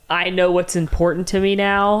 I know what's important to me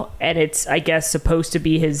now, and it's, I guess, supposed to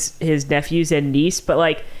be his nephews and niece, but,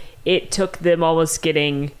 like, it took them almost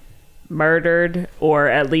getting murdered, or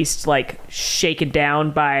at least, like, shaken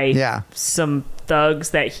down by some thugs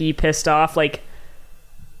that he pissed off. Like,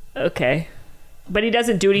 okay. But he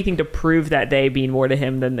doesn't do anything to prove that they mean more to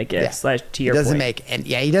him than the gifts. To your point.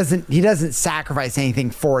 He doesn't sacrifice anything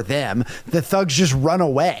for them. The thugs just run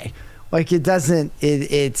away. Like, it doesn't,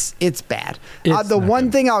 it's bad. The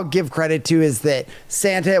one thing I'll give credit to is that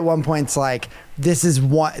Santa at one point's like, this is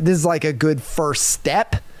like a good first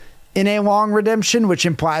step in a long redemption, which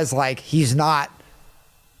implies, like, it's not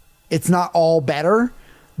all better,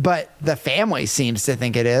 but the family seems to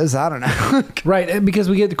think it is. I don't know. Right. Because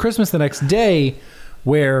we get to Christmas the next day,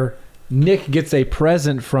 where Nick gets a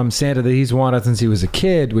present from Santa that he's wanted since he was a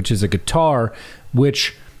kid, which is a guitar,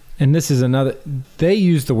 which... And this is another... They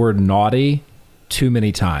use the word naughty too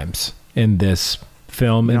many times in this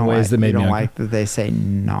film in ways that made me... You don't like that they say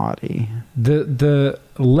naughty. The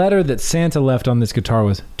letter that Santa left on this guitar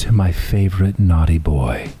was, to my favorite naughty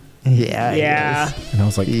boy. Yeah. And I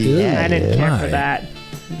was like, I didn't care for that.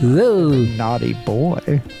 Naughty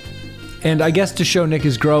boy. And I guess to show Nick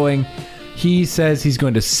is growing, he says he's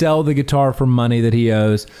going to sell the guitar for money that he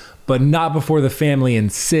owes, but not before the family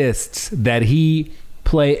insists that he...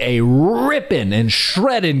 play a ripping and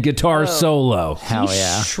shredding guitar solo. Hell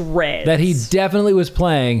yeah. Shreds. That he definitely was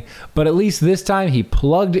playing, but at least this time he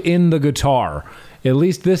plugged in the guitar. At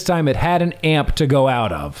least this time it had an amp to go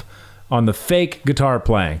out of on the fake guitar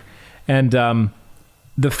playing. And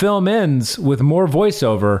the film ends with more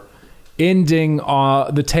voiceover, ending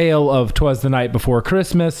the tale of 'Twas the Night Before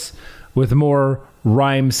Christmas, with more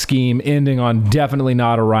rhyme scheme, ending on definitely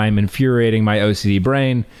not a rhyme, infuriating my OCD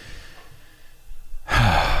brain.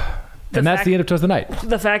 And that's the end of 'Twas the Night.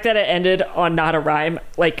 The fact that it ended on not a rhyme,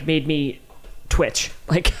 like, made me twitch.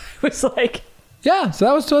 Like, I was like... Yeah, so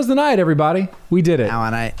that was 'Twas the Night, everybody. We did it.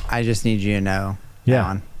 Alan, I just need you to know,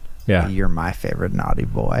 Alan, you're my favorite naughty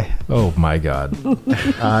boy. Oh, my God.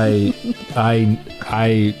 I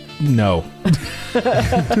no.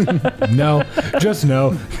 No, just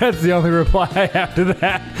no. That's the only reply I have to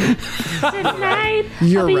that. Tonight,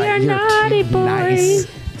 You're I'll be right. your You're naughty too boy. nice.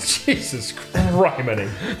 Jesus Christ.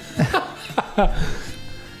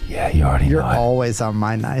 Yeah, you already know. You're always on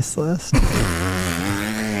my nice list.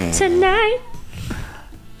 Tonight.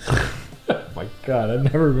 Oh my God, I've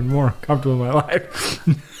never been more comfortable in my life.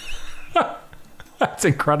 That's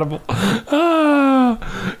incredible.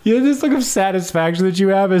 This look of satisfaction that you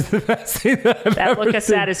have is the best thing that I've ever That look of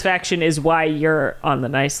seen. satisfaction is why you're on the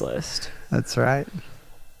nice list. That's right.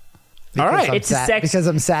 All right. I'm It's a sex- because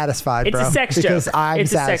I'm satisfied, It's bro. a sex because joke. I'm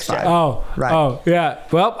It's a sex satisfied. joke. Oh, Right. Oh, yeah.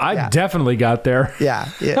 Well, I definitely got there. Yeah.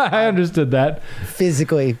 I understood that.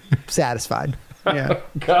 Physically satisfied. Yeah.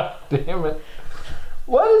 God damn it.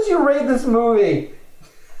 What did you rate this movie?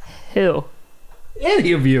 Who?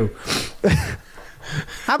 Any of you.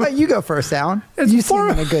 How about you go first, Alan? You seem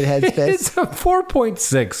in a good headspace. It's a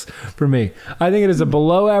 4.6 for me. I think it is a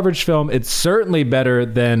below average film. It's certainly better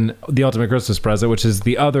than The Ultimate Christmas Present, which is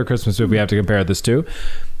the other Christmas movie we have to compare this to.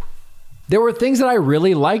 There were things that I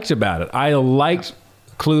really liked about it. I liked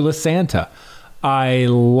Clueless Santa. I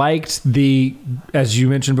liked as you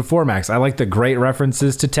mentioned before, Max, I liked the great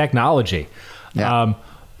references to technology. Yeah.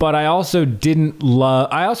 But I also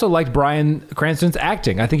I also liked Bryan Cranston's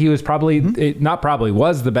acting. I think he was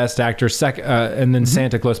was the best actor, and then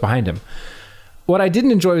Santa close behind him. What I didn't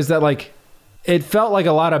enjoy was that, like, it felt like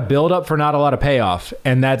a lot of build up for not a lot of payoff,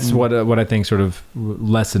 and that's what I think sort of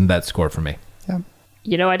lessened that score for me. Yeah.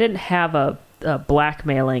 You know, I didn't have a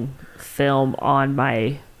blackmailing film on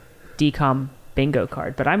my DCOM bingo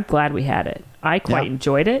card, but I'm glad we had it. I quite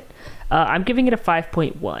enjoyed it. I'm giving it a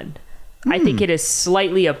 5.1. I think it is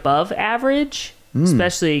slightly above average,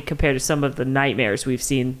 especially compared to some of the nightmares we've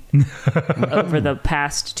seen over the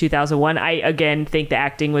past 2001. I, again, think the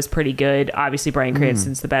acting was pretty good. Obviously, Bryan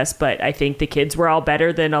Cranston's the best, but I think the kids were all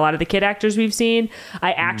better than a lot of the kid actors we've seen.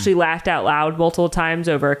 I actually laughed out loud multiple times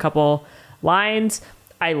over a couple lines.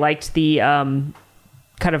 I liked the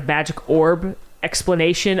kind of magic orb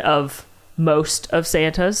explanation of most of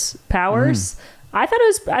Santa's powers. I thought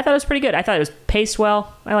it was pretty good. I thought it was paced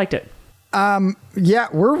well. I liked it. Yeah,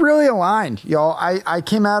 we're really aligned, y'all. I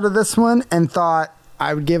came out of this one and thought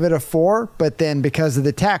I would give it a 4, but then because of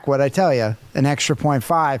the tech, what'd I tell you? An extra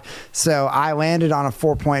 0.5. So I landed on a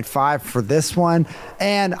 4.5 for this one.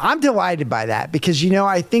 And I'm delighted by that because,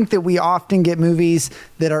 I think that we often get movies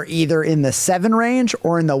that are either in the 7 range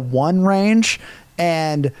or in the 1 range.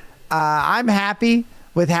 And I'm happy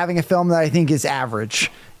with having a film that I think is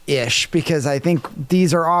average-ish because I think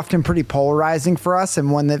these are often pretty polarizing for us,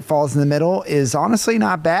 and one that falls in the middle is honestly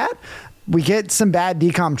not bad. We get some bad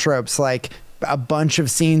DCOM tropes like a bunch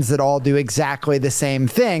of scenes that all do exactly the same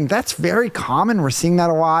thing. That's very common. We're seeing that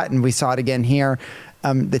a lot, and we saw it again here.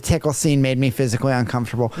 The tickle scene made me physically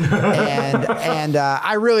uncomfortable, and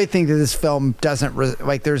I really think that this film doesn't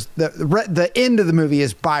there's the end of the movie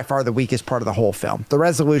is by far the weakest part of the whole film. The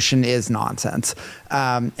resolution is nonsense,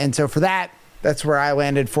 and so for that's where I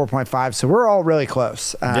landed 4.5. So we're all really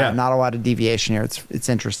close. Not a lot of deviation here. It's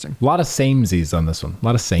interesting. A lot of samesies on this one. A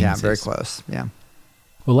lot of samesies. Yeah, very close. Yeah.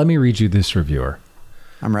 Well, let me read you this reviewer.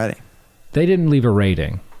 I'm ready. They didn't leave a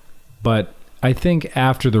rating, but I think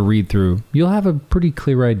after the read-through, you'll have a pretty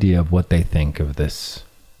clear idea of what they think of this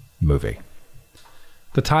movie.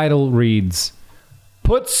 The title reads,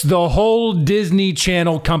 "Puts the whole Disney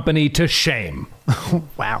Channel company to shame."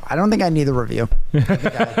 Wow. I don't think I need the review. You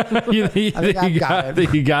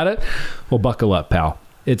got it? Well, buckle up, pal.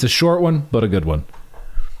 It's a short one, but a good one.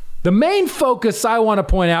 The main focus I want to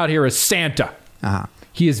point out here is Santa.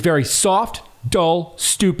 He is very soft, dull,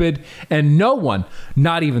 stupid, and no one,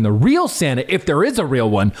 not even the real Santa, if there is a real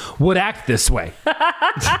one, would act this way.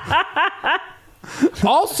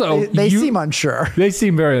 Also, they seem unsure. They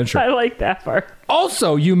seem very unsure. I like that part.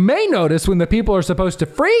 Also, you may notice when the people are supposed to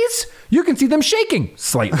freeze, you can see them shaking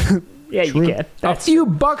slightly. Yeah, you can. A few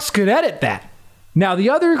bucks could edit that. Now, the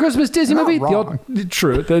other Christmas Disney movie...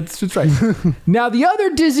 True, that's right. Now, the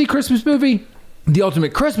other Disney Christmas movie, The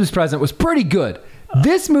Ultimate Christmas Present, was pretty good.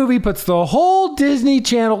 This movie puts the whole Disney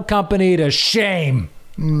Channel company to shame.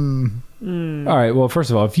 All right, well, first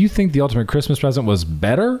of all, if you think The Ultimate Christmas Present was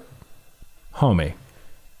better, homie,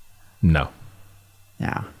 no.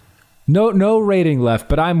 Yeah. No rating left,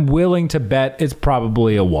 but I'm willing to bet it's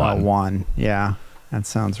probably a 1. A 1, yeah. That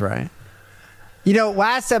sounds right.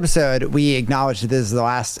 Last episode, we acknowledged that this is the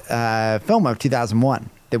last film of 2001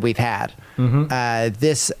 that we've had.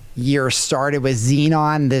 This year started with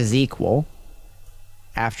Xenon the Sequel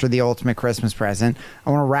after The Ultimate Christmas Present. I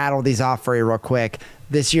want to rattle these off for you real quick.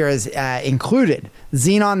 This year has included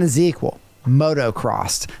Xenon the Sequel,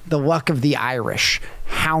 Motocrossed, The Luck of the Irish,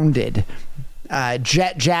 Hounded,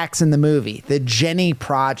 Jet Jackson the Movie, The Jenny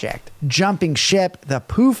Project, Jumping Ship, The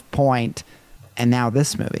Poof Point, and now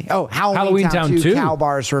this movie. Oh, Halloween Town 2,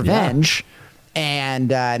 Cowbar's Revenge, and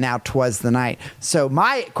now Twas the Night. So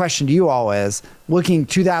my question to you all is, looking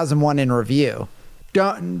 2001 in review,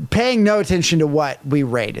 paying no attention to what we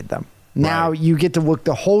rated them. Now you get to look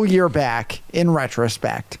the whole year back in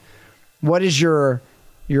retrospect. What is your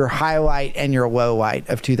highlight and your low light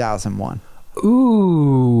of 2001?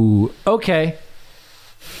 Ooh, okay.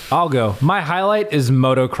 I'll go. My highlight is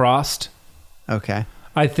Motocrossed. Okay.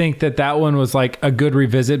 I think that one was like a good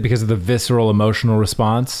revisit because of the visceral emotional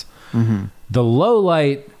response. The low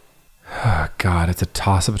light, oh God, it's a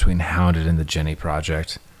toss-up between Hounded and the Jenny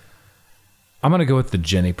Project. I'm going to go with the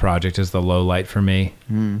Jenny Project as the low light for me.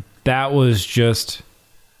 That was just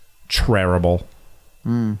terrible.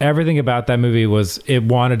 Everything about that movie it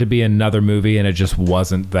wanted to be another movie and it just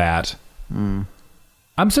wasn't that.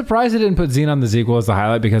 I'm surprised they didn't put Xenon the Sequel as the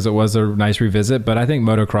highlight because it was a nice revisit, but I think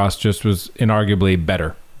Motocross just was inarguably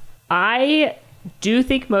better. I do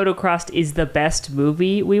think Motocrossed is the best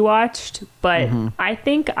movie we watched, but I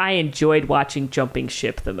think I enjoyed watching Jumping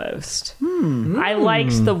Ship the most. I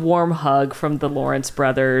liked the warm hug from the Lawrence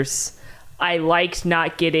brothers. I liked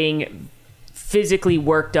not getting physically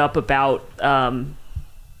worked up about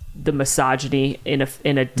the misogyny in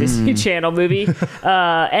a Disney Channel movie.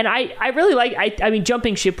 And I really like, I mean,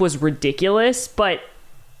 Jumping Ship was ridiculous, but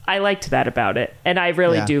I liked that about it. And I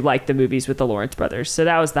really do like the movies with the Lawrence brothers. So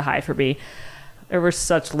that was the high for me. There were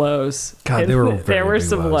such lows. God, there were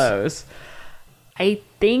some lows. I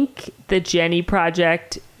think the Jenny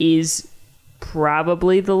Project is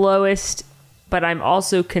probably the lowest, but I'm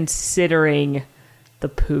also considering the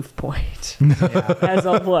Poof Point as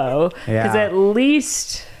a low. Because at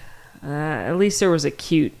least there was a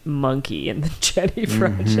cute monkey in the Jenny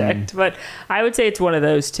Project. But I would say it's one of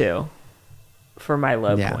those two for my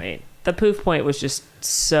low point. The Poof Point was just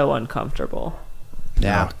so uncomfortable.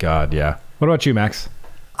 Yeah. Oh, God, yeah. What about you, Max?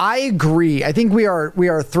 I agree. I think we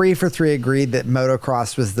are 3 for 3 agreed that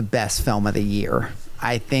Motocross was the best film of the year.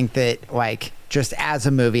 I think that, like, just as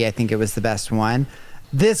a movie, I think it was the best one.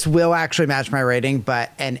 This will actually match my rating, but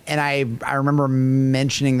and I remember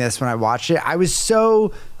mentioning this when I watched it. I was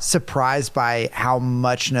so surprised by how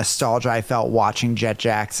much nostalgia I felt watching Jet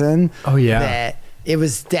Jackson. Oh yeah, that it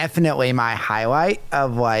was definitely my highlight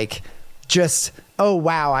of like just, oh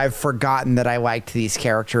wow, I've forgotten that I liked these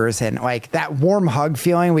characters, and like that warm hug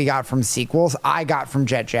feeling we got from sequels, I got from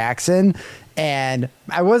Jet Jackson. And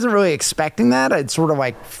I wasn't really expecting that. I'd sort of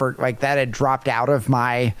that had dropped out of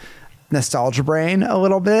my nostalgia brain a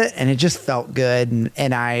little bit, and it just felt good,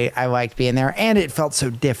 and I liked being there, and it felt so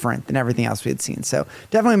different than everything else we had seen. So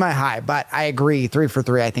definitely my high, but I agree, 3 for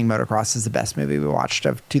 3. I think Motocross is the best movie we watched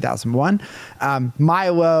of 2001. My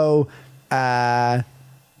low,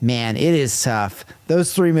 man, it is tough.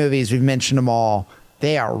 Those 3 movies, we've mentioned them all.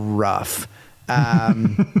 They are rough.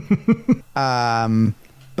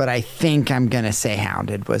 But I think I'm gonna say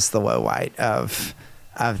Hounded was the low light of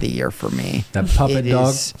the year for me. That puppet dog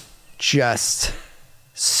is just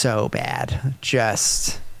so bad.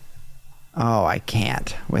 I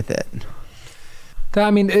can't with it. I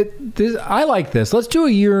mean, I like this. Let's do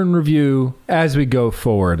a year in review as we go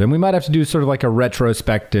forward, and we might have to do sort of like a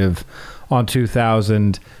retrospective on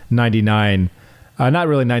 2099. Not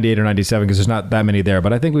really 98 or 97 because there's not that many there,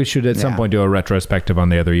 but I think we should at some point do a retrospective on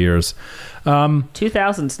the other years.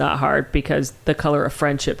 2000's not hard because The Color of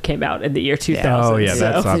Friendship came out in the year 2000. Oh yeah,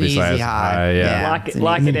 that's obviously easy high.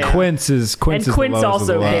 Lock it in. Quince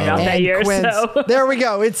also came out that year. So there we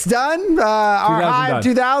go. It's done. Our high of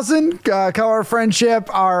 2000, Color of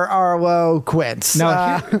Friendship. Our low, Quince.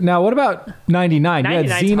 Now what about 99? You had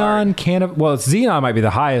Xenon. Xenon might be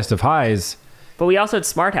the highest of highs. But we also had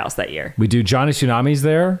Smart House that year. We do. Johnny Tsunami's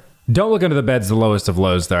there. Don't Look Under the Bed's the lowest of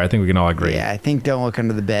lows there. I think we can all agree. Yeah, I think Don't Look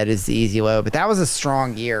Under the Bed is the easy low, but that was a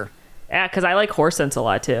strong year. Yeah, because I like Horse Sense a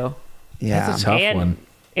lot too. Yeah. That's a tough one.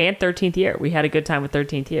 And 13th Year. We had a good time with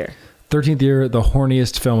 13th Year. 13th Year, the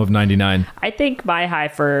horniest film of 99. I think my high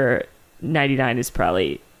for 99 is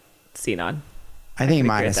probably Xenon. I think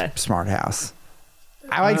mine is Smart House.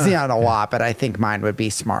 I like Xenon a lot, but I think mine would be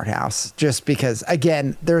Smart House. Just because,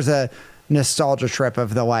 again, there's a nostalgia trip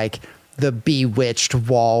of the bewitched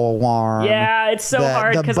wall alarm. Yeah, it's so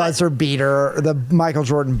hard. The buzzer beater, the Michael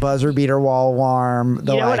Jordan buzzer beater wall alarm.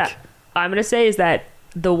 You know what I'm going to say is that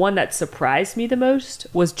the one that surprised me the most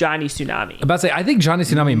was Johnny Tsunami. I'm about to say, I think Johnny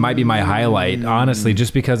Tsunami might be my highlight, honestly,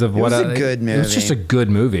 just because of what it was a good movie. It was just a good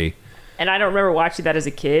movie. And I don't remember watching that as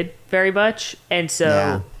a kid very much. And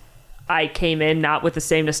so I came in not with the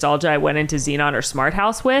same nostalgia I went into Xenon or Smart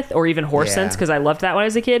House with, or even Horse Sense, because I loved that one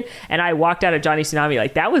as a kid. And I walked out of Johnny Tsunami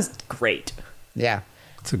like, that was great. Yeah.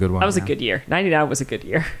 It's a good one. That was a good year. 99 was a good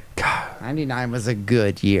year. God, 99 was a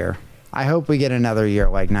good year. I hope we get another year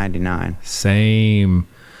like 99. Same.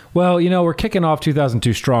 Well, we're kicking off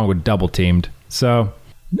 2002 strong with Double Teamed. So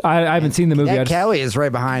I haven't seen the movie. Ed Kelly is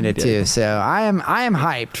right behind it too. So I am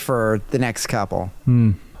hyped for the next couple.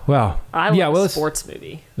 Well, I love a sports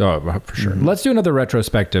movie. Oh, for sure. Let's do another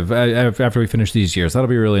retrospective after we finish these years. That'll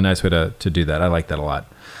be a really nice way to do that. I like that a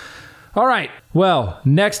lot. All right. Well,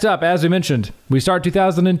 next up, as we mentioned, we start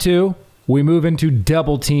 2002. We move into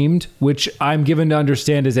Double Teamed, which I'm given to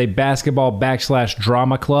understand is a basketball /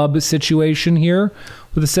 drama club situation here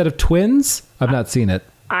with a set of twins. I've not seen it.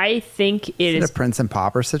 I think it is a Prince and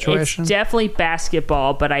Pauper situation. It's definitely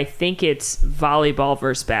basketball, but I think it's volleyball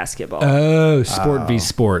versus basketball. Oh, sport v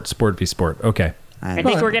sport. Okay. I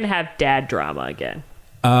think we're going to have dad drama again.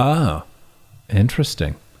 Oh,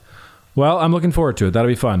 interesting. Well, I'm looking forward to it. That'll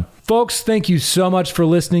be fun. Folks, thank you so much for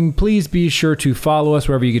listening. Please be sure to follow us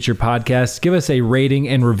wherever you get your podcasts. Give us a rating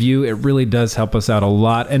and review. It really does help us out a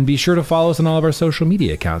lot. And be sure to follow us on all of our social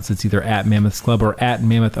media accounts. It's either at Mammoths Club or at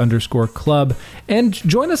Mammoth_Club. And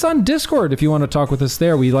join us on Discord if you want to talk with us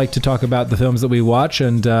there. We like to talk about the films that we watch,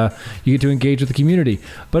 and you get to engage with the community.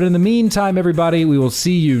 But in the meantime, everybody, we will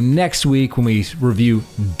see you next week when we review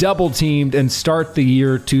Double Teamed and start the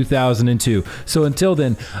year 2002. So until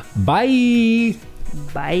then, bye.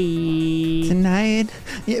 Bye. Tonight,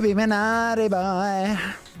 you be my naughty boy.